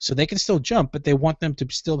 So they can still jump, but they want them to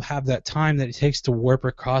still have that time that it takes to warp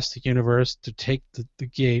across the universe, to take the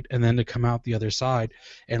gate, and then to come out the other side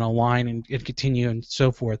and align and continue and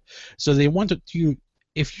so forth. So they want to,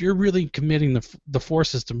 if you're really committing the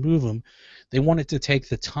forces to move them, they want it to take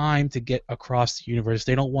the time to get across the universe.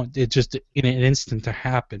 They don't want it just in an instant to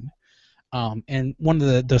happen. And one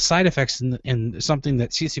of the side effects and something that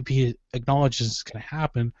CCP acknowledges is going to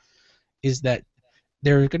happen is that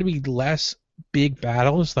there are going to be less big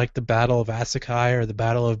battles like the Battle of Asakai or the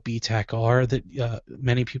Battle of BTAC-R that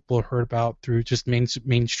many people have heard about through just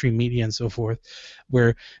mainstream media and so forth,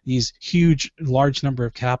 where these large number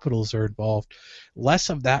of capitals are involved.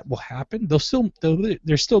 Less of that will happen. There's still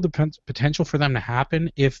the potential for them to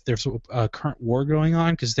happen if there's a current war going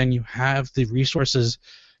on, because then you have the resources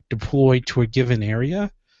deployed to a given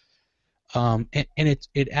area, and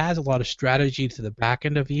it adds a lot of strategy to the back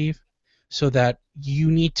end of EVE, so that you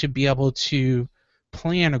need to be able to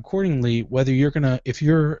plan accordingly whether you're gonna, if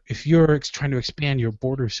you're trying to expand your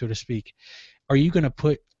border, so to speak, are you gonna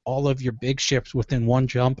put all of your big ships within one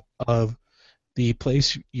jump of the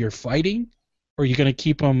place you're fighting, or are you gonna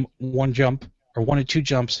keep them one jump or one or two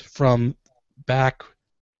jumps from back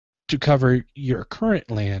to cover your current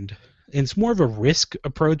land? And it's more of a risk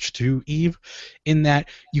approach to EVE, in that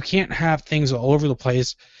you can't have things all over the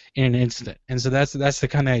place in an instant. And so that's the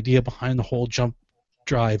kind of idea behind the whole jump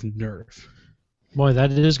drive nerf. Boy,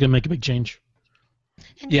 that is going to make a big change.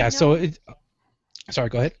 And Yeah, sorry,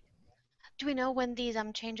 go ahead. do we know when these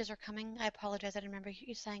changes are coming? I apologize, I didn't remember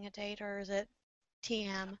you saying a date, or is it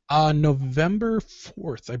TM? November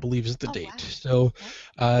 4th, I believe, is the date. Wow. So,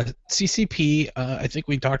 CCP, I think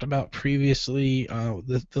we talked about previously,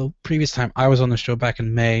 the previous time I was on the show back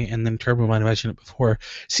in May, and then Turbo might have mentioned it before.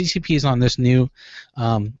 CCP is on this new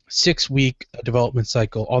 6-week development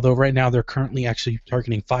cycle, although right now they're currently actually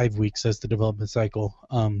targeting 5 weeks as the development cycle,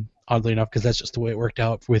 oddly enough, because that's just the way it worked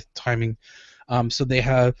out with timing. So they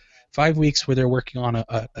have 5 weeks where they're working on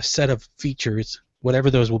a set of features, whatever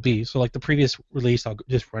those will be. So like the previous release, I'll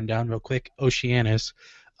just run down real quick, Oceanus.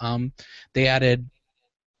 They added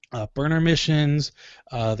burner missions,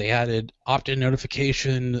 they added opt-in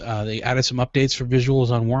notification, they added some updates for visuals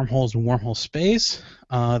on wormholes and wormhole space.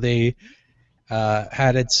 They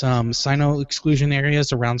added some Sino exclusion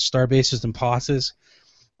areas around star bases and posses.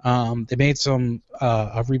 They made some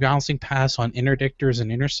a rebalancing pass on interdictors and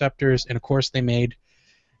interceptors, and of course they made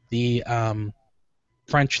the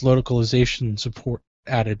French localization support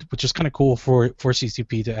added, which is kind of cool for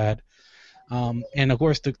CCP to add. And of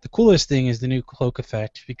course, the coolest thing is the new cloak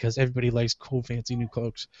effect, because everybody likes cool, fancy new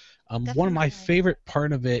cloaks. One of my favorite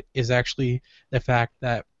part of it is actually the fact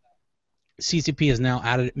that CCP has now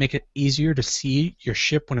added, make it easier to see your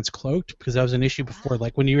ship when it's cloaked, because that was an issue before.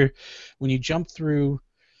 Like when you jump through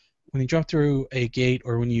a gate,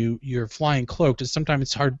 or when you're flying cloaked, sometimes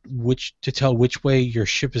it's hard to tell which way your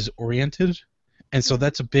ship is oriented. And so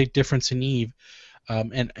that's a big difference in EVE,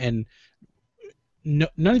 and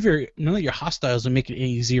none of your hostiles will make it any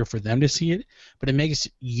easier for them to see it, but it makes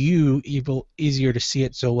you easier to see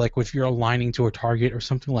it. So like if you're aligning to a target or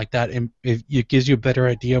something like that, and it gives you a better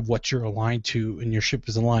idea of what you're aligned to and your ship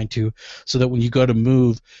is aligned to, so that when you go to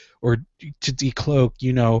move or to decloak,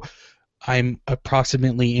 you know, I'm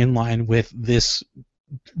approximately in line with this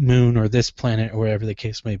moon or this planet or whatever the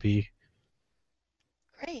case may be.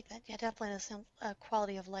 Great. Yeah, definitely a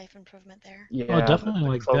quality of life improvement there. Yeah, oh, definitely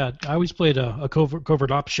like that. I always played a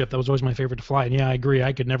covert ops ship. That was always my favorite to fly. And yeah, I agree.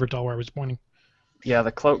 I could never tell where I was pointing. Yeah,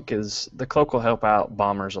 the cloak will help out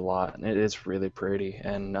bombers a lot. It is really pretty.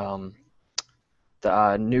 And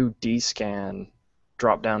the new D-scan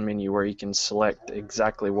drop-down menu where you can select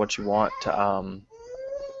exactly what you want to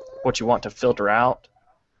what you want to filter out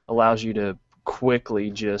allows you to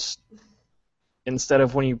quickly just, instead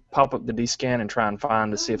of when you pop up the D-scan and try and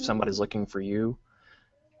find to see if somebody's looking for you,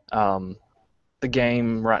 the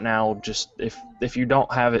game right now just, if you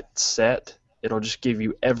don't have it set, it'll just give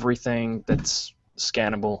you everything that's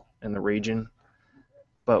scannable in the region.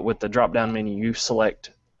 But with the drop-down menu, you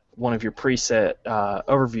select one of your preset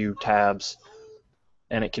overview tabs,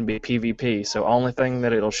 and it can be PvP. So only thing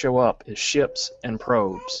that it'll show up is ships and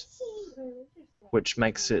probes, which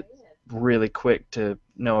makes it really quick to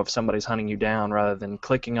know if somebody's hunting you down rather than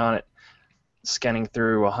clicking on it, scanning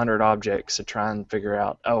through 100 objects to try and figure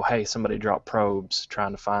out, oh, hey, somebody dropped probes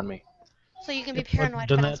trying to find me. So you can be Yep, I've paranoid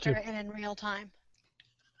done that faster too. and in real time.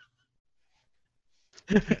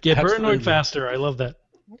 Get Absolutely. paranoid faster. I love that.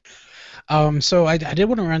 So I did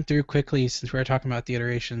want to run through quickly, since we were talking about the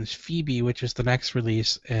iterations, Phoebe, which is the next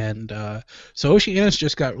release, and so Oceanus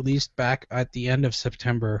just got released back at the end of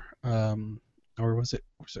September, or was it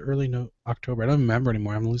early October? I don't remember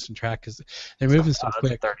anymore. I'm losing track because they're moving so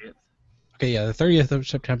quick. 30th. Okay, yeah, the 30th of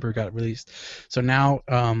September got released. So now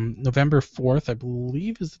November 4th, I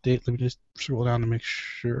believe, is the date. Let me just scroll down to make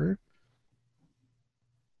sure.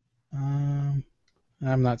 I'm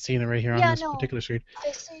not seeing it right here on this particular screen.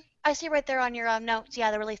 I see right there on your notes.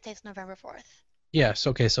 Yeah, the release date's November 4th. Yes,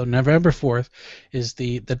 okay, so November 4th is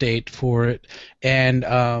the date for it. And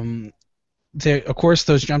of course,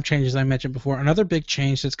 those jump changes I mentioned before. Another big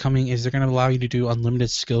change that's coming is they're going to allow you to do unlimited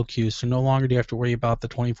skill queues. So no longer do you have to worry about the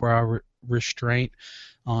 24-hour restraint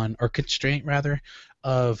or constraint rather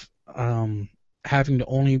of having to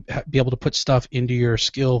only be able to put stuff into your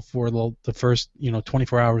skill for the first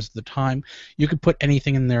 24 hours of the time. You could put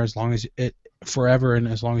anything in there as long as it forever and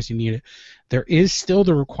as long as you need it. There is still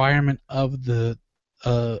the requirement of the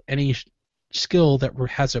any skill that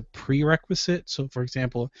has a prerequisite. So for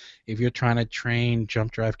example, if you're trying to train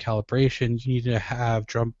jump drive calibration, you need to have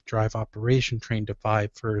jump drive operation trained to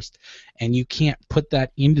 5 first, and you can't put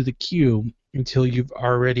that into the queue until you've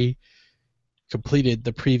already completed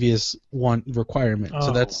the previous one requirement.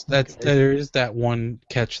 So that's okay. there is that one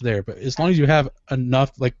catch there. But as long as you have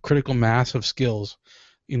enough critical mass of skills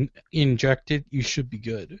injected, you should be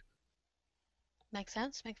good. Makes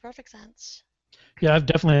sense. Makes perfect sense. Yeah, I've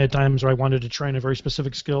definitely had times where I wanted to train a very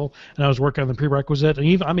specific skill, and I was working on the prerequisite,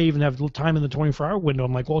 and I may even have time in the 24-hour window.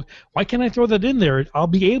 I'm like, well, why can't I throw that in there? I'll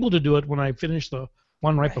be able to do it when I finish the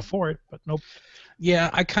one right before it, but nope. Yeah,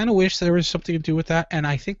 I kind of wish there was something to do with that, and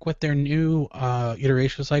I think with their new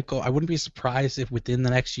iteration cycle, I wouldn't be surprised if within the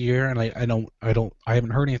next year, and I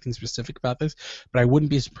haven't heard anything specific about this, but I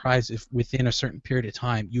wouldn't be surprised if within a certain period of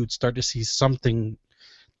time you would start to see something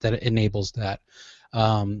that enables that.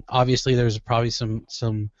 Obviously, there's probably some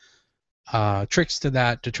tricks to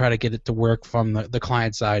that to try to get it to work from the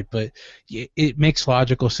client side, but it makes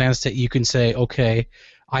logical sense that you can say, okay,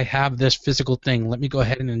 I have this physical thing. Let me go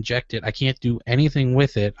ahead and inject it. I can't do anything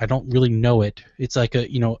with it. I don't really know it. It's like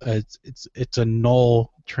it's a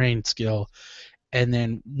null trained skill, and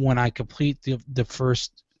then when I complete the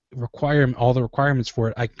first requirement, all the requirements for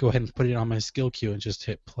it, I can go ahead and put it on my skill queue and just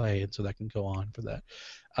hit play, and so that can go on for that.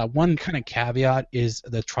 One kind of caveat is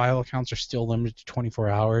the trial accounts are still limited to 24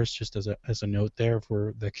 hours, just as a note there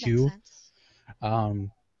for the queue. Makes sense.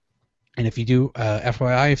 And if you do,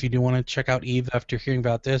 FYI, if you do want to check out Eve after hearing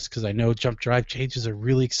about this, because I know jump drive changes are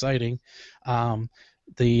really exciting, the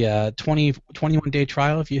 21-day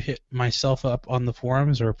trial, if you hit myself up on the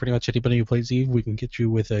forums, or pretty much anybody who plays Eve, we can get you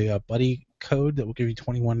with a buddy code that will give you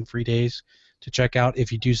 21 free days to check out.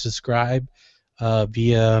 If you do subscribe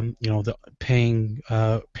via the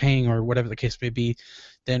paying or whatever the case may be,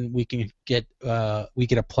 then we get a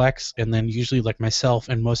Plex, and then usually like myself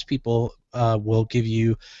and most people will give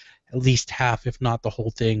you at least half, if not the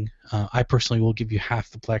whole thing. I personally will give you half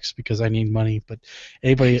the Plex because I need money, but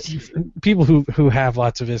people who have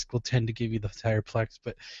lots of ISK will tend to give you the entire Plex,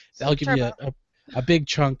 but they'll give you a big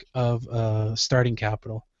chunk of starting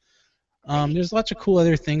capital. There's lots of cool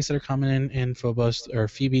other things that are coming in Phobos or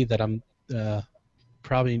Phoebe that I'm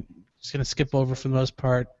probably just going to skip over for the most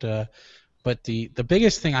part, but the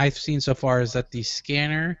biggest thing I've seen so far is that the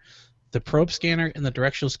scanner, the probe scanner and the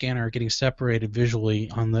directional scanner are getting separated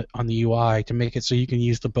visually on the UI to make it so you can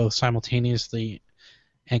use them both simultaneously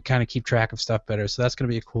and kind of keep track of stuff better. So that's going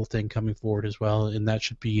to be a cool thing coming forward as well, and that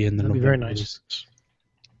should be in the That'd be very nice.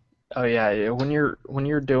 Oh yeah, when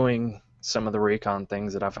you're doing some of the recon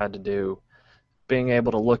things that I've had to do, being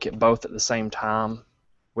able to look at both at the same time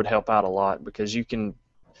would help out a lot, because you can,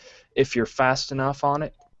 if you're fast enough on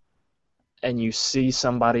it and you see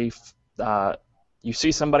somebody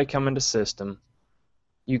come into system,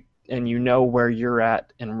 you know where you're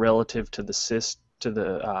at in relative to the to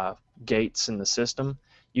the gates in the system,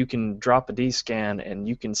 you can drop a D-scan and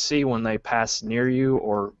you can see when they pass near you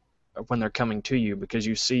or when they're coming to you, because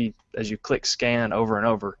you see as you click scan over and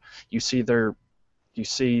over, you see that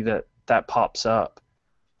pops up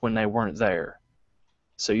when they weren't there.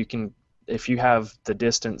 So you can, if you have the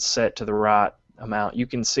distance set to the right amount, you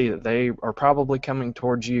can see that they are probably coming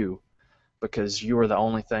towards you because you are the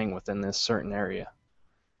only thing within this certain area,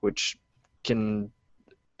 which can,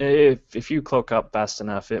 if you cloak up fast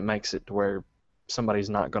enough, it makes it to where somebody's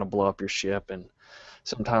not going to blow up your ship, and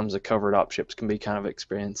sometimes the covered op ships can be kind of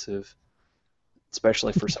expensive,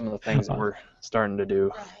 especially for some of the things that we're starting to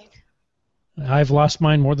do. Right. I've lost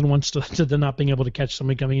mine more than once to the not being able to catch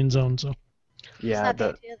somebody coming in zone. So Yeah, It's not the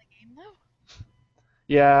idea of the game, though.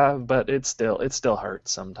 yeah, but it still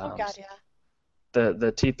hurts sometimes. Oh, God, yeah.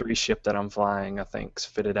 The T3 ship that I'm flying, I think, is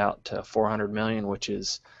fitted out to 400 million, which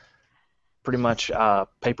is pretty much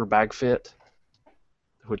paper bag fit,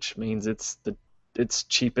 which means it's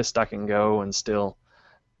cheapest I can go and still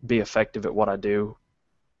be effective at what I do.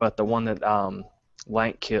 But the one that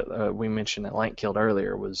we mentioned that Lank killed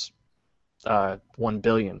earlier was 1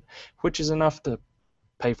 billion, which is enough to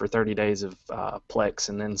pay for 30 days of Plex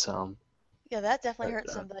and then some. Yeah, that definitely But, hurt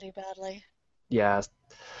somebody badly. Yeah,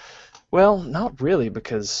 well, not really,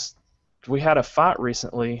 because we had a fight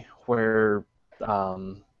recently where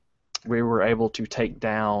we were able to take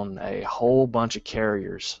down a whole bunch of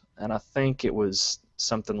carriers, and I think it was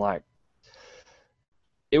something like,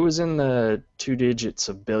 it was in the 2 digits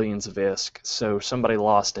of billions of ISK, so somebody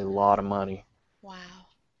lost a lot of money. Wow.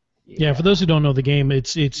 yeah, for those who don't know the game,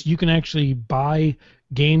 it's you can actually buy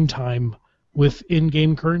game time with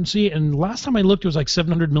in-game currency, and last time I looked, it was like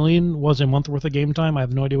 700 million was a month worth of game time. I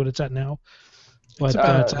have no idea what it's at now. But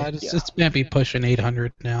It's maybe pushing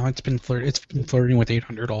 800 now. It's been flirting with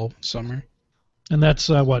 800 all summer. and that's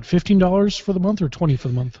what, $15 for the month or 20 for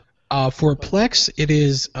the month? For Plex, it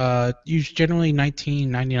is usually generally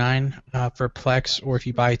 $19.99 for Plex, or if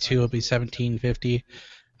you buy two, it'll be $17.50.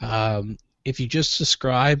 If you just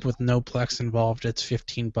subscribe with no Plex involved, it's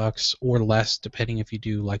 $15 or less, depending if you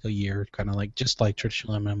do like a year, kind of like just like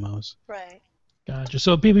traditional MMOs. Right. Gotcha.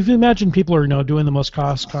 So if you imagine people are doing the most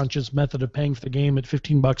cost-conscious method of paying for the game at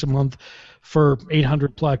 $15 a month for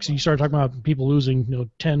 800 Plex, you start talking about people losing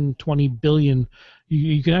 10, 20 billion.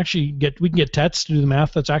 You can actually we can get Tets to do the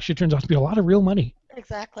math. That's actually turns out to be a lot of real money.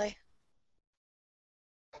 Exactly.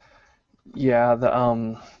 Yeah,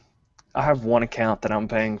 I have one account that I'm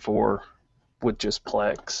paying for with just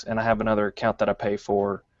Plex, and I have another account that I pay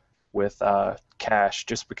for with cash,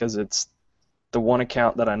 just because it's the one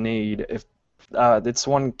account that I need. If it's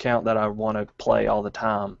one account that I want to play all the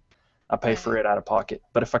time, I pay for it out of pocket.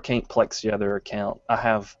 But if I can't Plex the other account,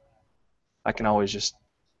 I can always just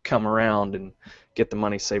come around and get the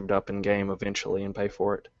money saved up in game eventually and pay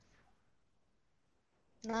for it.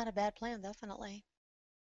 Not a bad plan, definitely.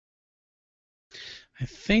 I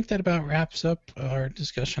think that about wraps up our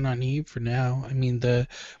discussion on Eve for now. I mean,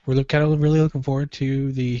 we're kind of really looking forward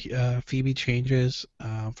to the Phoebe changes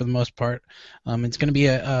for the most part. It's going to be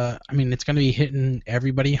it's going to be hitting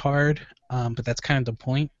everybody hard, but that's kind of the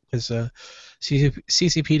point, because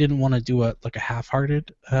CCP didn't want to do a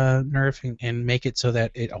half-hearted nerf and make it so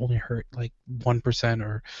that it only hurt like 1%,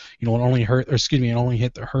 or it only hurt, or excuse me, it only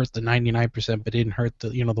hurt the 99%, but didn't hurt the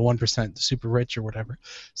the 1%, the super rich or whatever.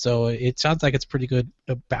 So it sounds like it's pretty good,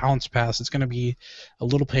 a balanced pass. It's going to be a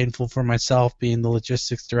little painful for myself being the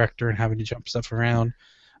logistics director and having to jump stuff around.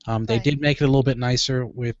 They did make it a little bit nicer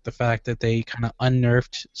with the fact that they kind of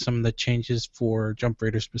unnerfed some of the changes for Jump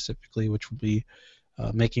Raider specifically, which will be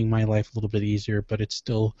making my life a little bit easier, but it's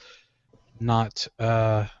still not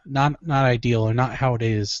ideal, or not how it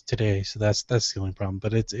is today. So that's the only problem.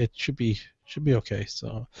 But it should be okay.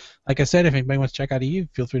 So, like I said, if anybody wants to check out Eve,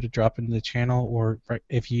 feel free to drop into the channel, or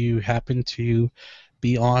if you happen to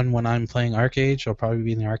be on when I'm playing Arcade, I'll probably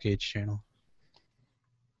be in the Arcade channel.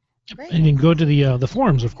 Great. And you can go to the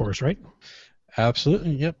forums, of course, right?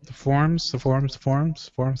 Absolutely. Yep. The forums.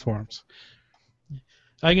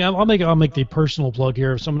 I'll make the personal plug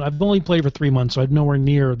here. I've only played for 3 months, so I'm nowhere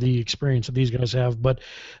near the experience that these guys have. But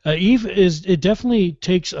Eve it definitely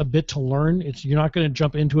takes a bit to learn. You're not going to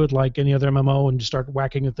jump into it like any other MMO and just start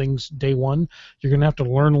whacking at things day one. You're going to have to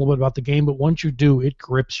learn a little bit about the game, but once you do, it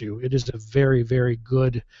grips you. It is a very, very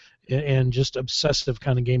good and just obsessive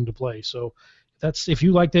kind of game to play. So if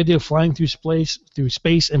you like the idea of flying through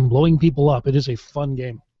space and blowing people up, it is a fun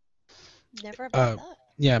game. Never about that.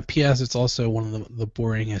 Yeah, P.S. It's also one of the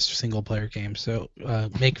boringest single-player games. So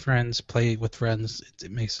make friends, play with friends. It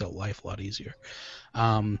makes life a lot easier.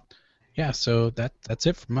 Yeah, so that's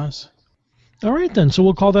it from us. All right, then. So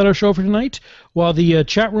we'll call that our show for tonight. While the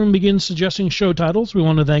chat room begins suggesting show titles, we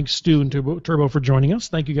want to thank Stu and Turbo for joining us.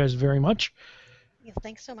 Thank you guys very much. Yeah,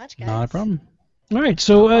 thanks so much, guys. Not a problem. All right,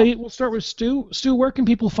 so we'll start with Stu. Stu, where can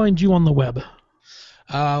people find you on the web?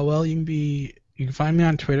 Well, you can find me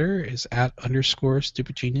on Twitter. It's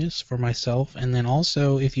 @_stupidgenius for myself. And then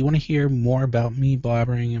also, if you want to hear more about me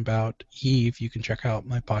blabbering about Eve, you can check out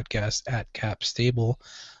my podcast at Capstable.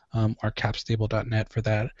 Or capstable.net for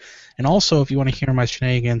that. And also, if you want to hear my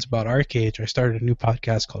shenanigans about Arcade, I started a new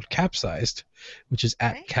podcast called Capsized, which is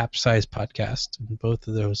at Capsized Podcast. And both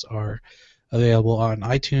of those are available on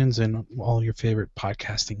iTunes and all your favorite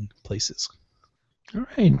podcasting places. All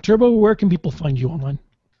right. Turbo, where can people find you online?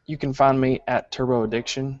 You can find me at Turbo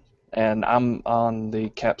Addiction, and I'm on the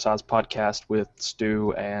Capsized Podcast with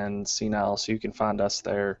Stu and Senile, so you can find us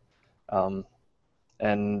there.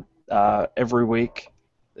 Every week,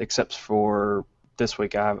 except for this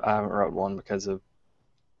week, I haven't wrote one because of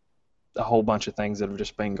a whole bunch of things that have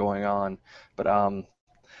just been going on. But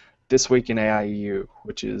this week in AIEU,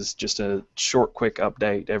 which is just a short, quick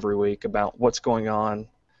update every week about what's going on,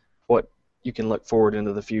 what you can look forward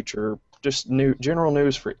into the future, just general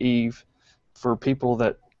news for Eve, for people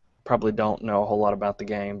that probably don't know a whole lot about the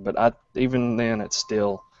game. But even then, it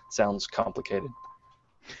still sounds complicated.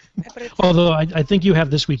 Although I think you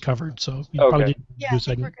have this week covered, so you probably didn't do a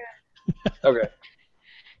segment. Okay.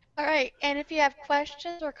 All right, and if you have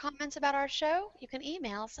questions or comments about our show, you can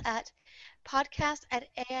email us at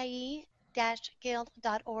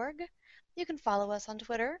podcast@aie-guild.org. You can follow us on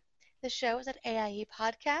Twitter. The show is at AIE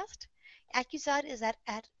Podcast. Accusod is at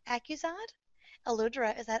Accusod.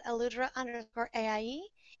 Eludra is at Eludra_AIE.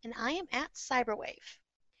 And I am at Cyberwave.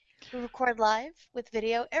 We record live with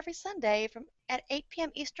video every Sunday at 8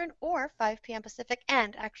 p.m. Eastern or 5 p.m. Pacific,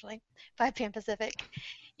 and actually 5 p.m. Pacific.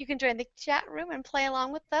 You can join the chat room and play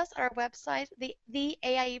along with us at our website,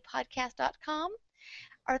 theaiepodcast.com.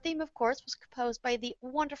 Our theme, of course, was composed by the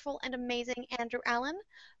wonderful and amazing Andrew Allen.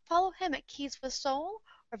 Follow him at Keys with Soul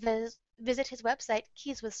or visit his website,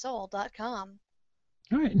 keyswithsoul.com.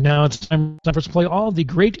 All right, now it's time for us to play all of the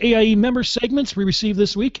great AIE member segments we received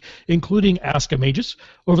this week, including Ask a Magus,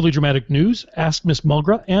 Overly Dramatic News, Ask Miss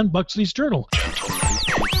Mulgra, and Buxley's Journal.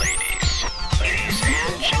 Gentlemen and ladies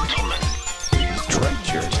and gentlemen, please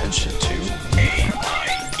direct your attention to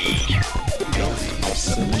AIE Building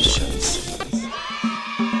Submissions.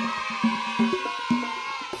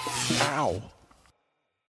 Ow.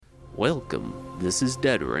 Welcome, this is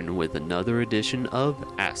Dedoran with another edition of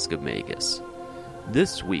Ask a Magus.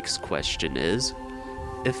 This week's question is,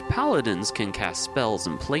 if paladins can cast spells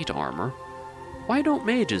in plate armor, why don't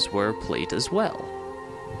mages wear plate as well?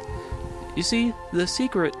 You see, the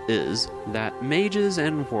secret is that mages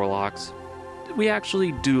and warlocks, we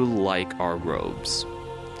actually do like our robes.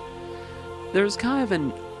 There's kind of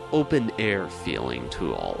an open-air feeling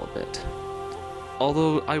to all of it.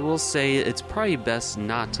 Although I will say it's probably best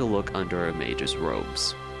not to look under a mage's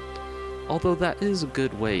robes. Although that is a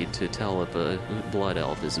good way to tell if a blood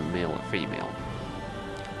elf is a male or female.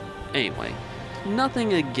 Anyway,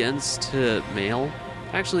 nothing against male,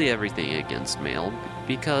 actually everything against male,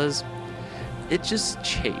 because it just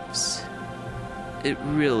chafes. It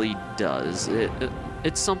really does.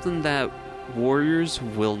 It's something that warriors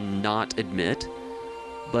will not admit,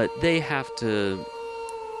 but they have to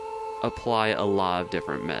apply a lot of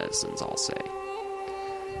different medicines, I'll say.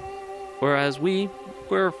 Whereas we're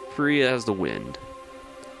free as the wind.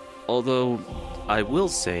 Although, I will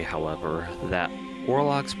say, however, that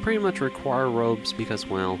warlocks pretty much require robes because,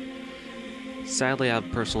 well, sadly I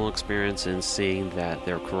have personal experience in seeing that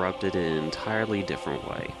they're corrupted in an entirely different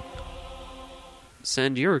way.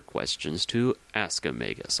 Send your questions to Ask a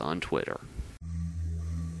Magus on Twitter.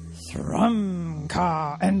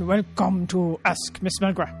 Thramka, and welcome to Ask Miss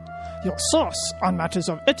Mulgra, your source on matters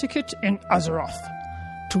of etiquette in Azeroth.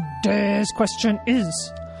 Today's question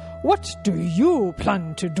is, what do you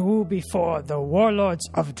plan to do before the warlords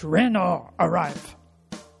of Draenor arrive?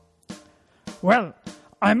 Well,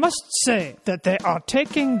 I must say that they are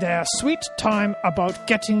taking their sweet time about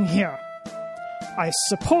getting here. I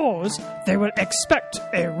suppose they will expect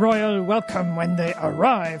a royal welcome when they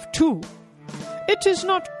arrive, too. It is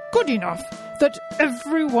not good enough that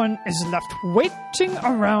everyone is left waiting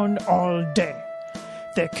around all day.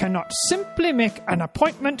 They cannot simply make an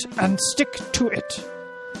appointment and stick to it.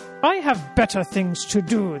 I have better things to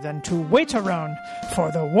do than to wait around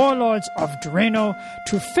for the warlords of Draenor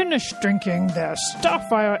to finish drinking their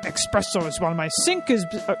Starfire espressos while my sink is...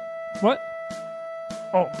 what?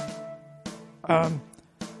 Oh.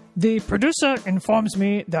 The producer informs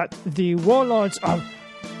me that the warlords of...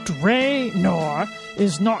 Draenor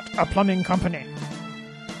is not a plumbing company.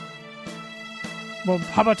 Well,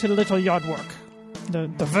 how about a little yard work? The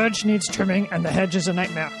verge needs trimming and the hedge is a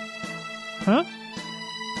nightmare. Huh?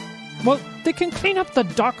 Well, they can clean up the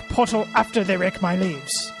dark portal after they rake my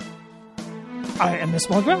leaves. I am Miss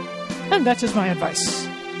Mulgrew, and that is my advice.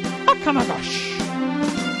 Akamagosh!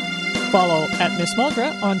 Follow at Miss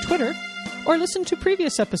Mulgrew on Twitter, or listen to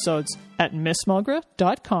previous episodes at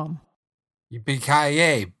missmulgrew.com.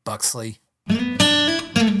 Yippee-ki-yay, Buxley.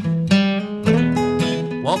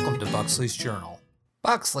 Welcome to Buxley's Journal.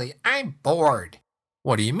 Buxley, I'm bored.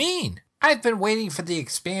 What do you mean? I've been waiting for the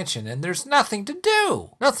expansion and there's nothing to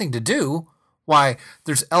do. Nothing to do? Why,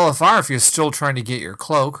 there's LFR if you're still trying to get your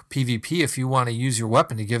cloak, PvP if you want to use your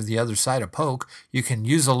weapon to give the other side a poke, you can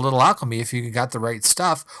use a little alchemy if you got the right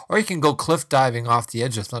stuff, or you can go cliff diving off the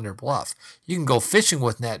edge of Thunder Bluff. You can go fishing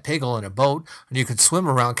with Nat Pagel in a boat, and you can swim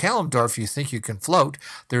around Kalimdor if you think you can float.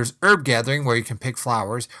 There's herb gathering where you can pick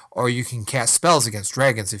flowers, or you can cast spells against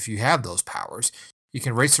dragons if you have those powers. You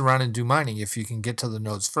can race around and do mining if you can get to the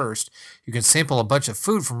nodes first. You can sample a bunch of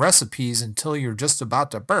food from recipes until you're just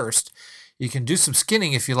about to burst. You can do some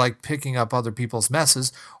skinning if you like picking up other people's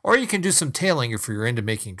messes, or you can do some tailing if you're into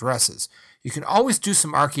making dresses. You can always do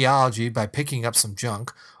some archaeology by picking up some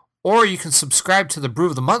junk, or you can subscribe to the Brew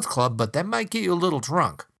of the Month Club, but that might get you a little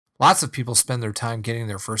drunk. Lots of people spend their time getting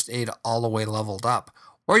their first aid all the way leveled up,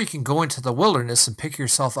 or you can go into the wilderness and pick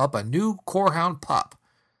yourself up a new Corehound pup.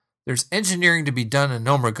 There's engineering to be done in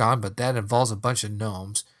Gnomeregan, but that involves a bunch of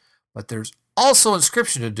gnomes. But there's also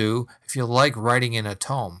inscription to do if you like writing in a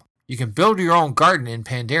tome. You can build your own garden in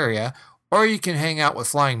Pandaria, or you can hang out with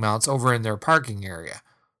flying mounts over in their parking area.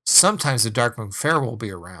 Sometimes the Darkmoon Fair will be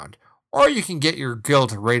around, or you can get your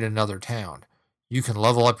guild to raid another town. You can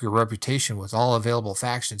level up your reputation with all available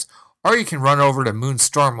factions, or you can run over to Moon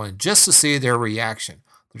Stormwind just to see their reaction.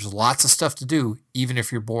 There's lots of stuff to do, even if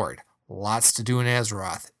you're bored. Lots to do in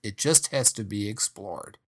Azeroth. It just has to be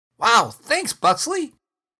explored. Wow, thanks, Buxley!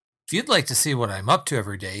 If you'd like to see what I'm up to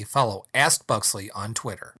every day, follow Ask Buxley on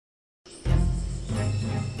Twitter.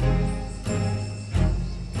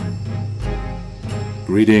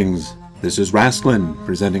 Greetings, this is Rasklin,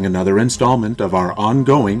 presenting another installment of our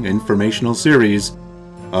ongoing informational series,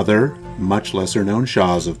 Other, Much Lesser Known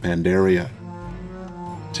Shahs of Pandaria.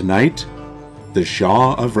 Tonight, the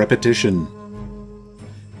Shah of Repetition.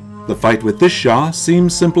 The fight with this Shah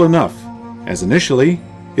seems simple enough, as initially,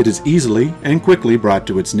 it is easily and quickly brought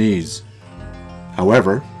to its knees.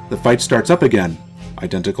 However, the fight starts up again,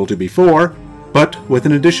 identical to before, but with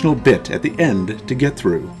an additional bit at the end to get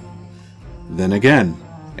through. Then again,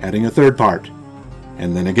 adding a third part,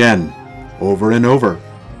 and then again, over and over,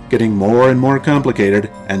 getting more and more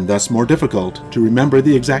complicated and thus more difficult to remember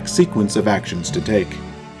the exact sequence of actions to take.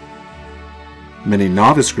 Many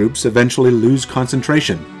novice groups eventually lose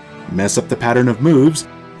concentration, mess up the pattern of moves,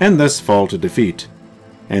 and thus fall to defeat,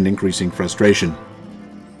 and increasing frustration.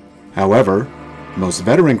 However, most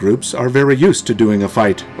veteran groups are very used to doing a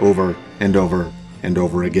fight over and over and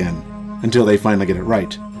over again, until they finally get it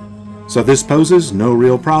right. So this poses no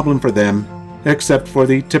real problem for them, except for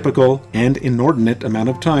the typical and inordinate amount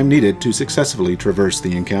of time needed to successfully traverse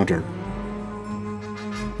the encounter.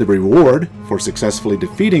 The reward for successfully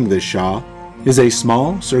defeating this Shah is a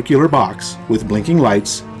small circular box with blinking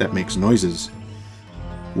lights that makes noises.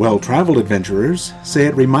 Well-traveled adventurers say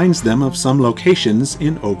it reminds them of some locations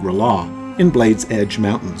in Ogre Law, in Blade's Edge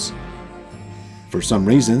Mountains. For some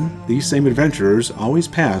reason, these same adventurers always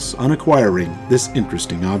pass on acquiring this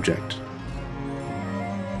interesting object.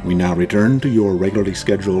 We now return to your regularly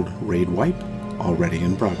scheduled raid wipe, already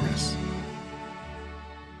in progress.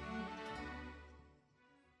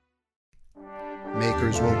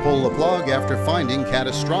 Makers will pull the plug after finding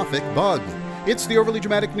catastrophic bug. It's the Overly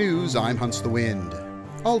Dramatic News. I'm Hunts the Wind.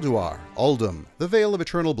 Ulduar, Uldum, the Vale of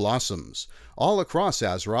Eternal Blossoms. All across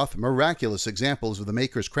Azeroth, miraculous examples of the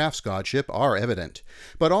Maker's crafts godship are evident.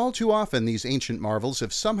 But all too often these ancient marvels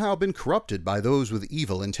have somehow been corrupted by those with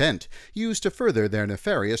evil intent, used to further their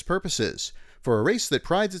nefarious purposes. For a race that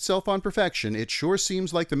prides itself on perfection, it sure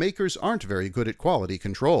seems like the Makers aren't very good at quality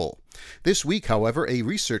control. This week, however, a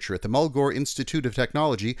researcher at the Mulgore Institute of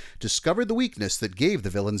Technology discovered the weakness that gave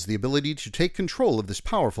the villains the ability to take control of this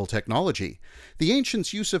powerful technology. The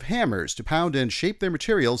ancients' use of hammers to pound and shape their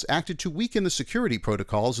materials acted to weaken the security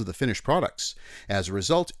protocols of the finished products. As a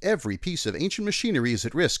result, every piece of ancient machinery is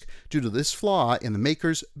at risk due to this flaw in the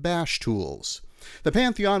Makers' bash tools. The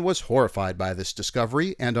Pantheon was horrified by this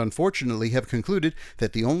discovery and unfortunately have concluded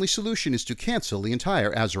that the only solution is to cancel the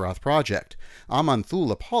entire Azeroth project. Aman'Thul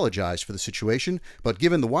apologized for the situation, but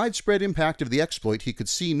given the widespread impact of the exploit, he could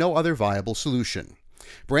see no other viable solution.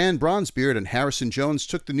 Bran Bronzebeard and Harrison Jones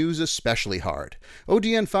took the news especially hard.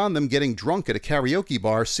 ODN found them getting drunk at a karaoke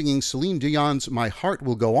bar singing Celine Dion's My Heart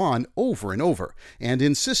Will Go On over and over, and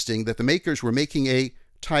insisting that the makers were making a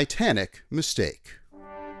titanic mistake.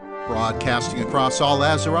 Broadcasting across all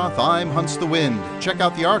Azeroth, I'm Hunts the Wind. Check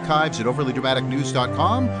out the archives at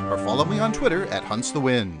overlydramaticnews.com or follow me on Twitter at Hunts the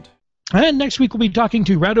Wind. And next week we'll be talking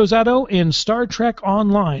to Radozado in Star Trek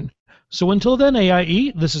Online. So until then,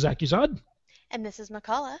 AIE, this is Akuzad. And this is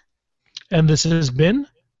McCullough. And this has been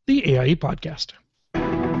the AIE Podcast.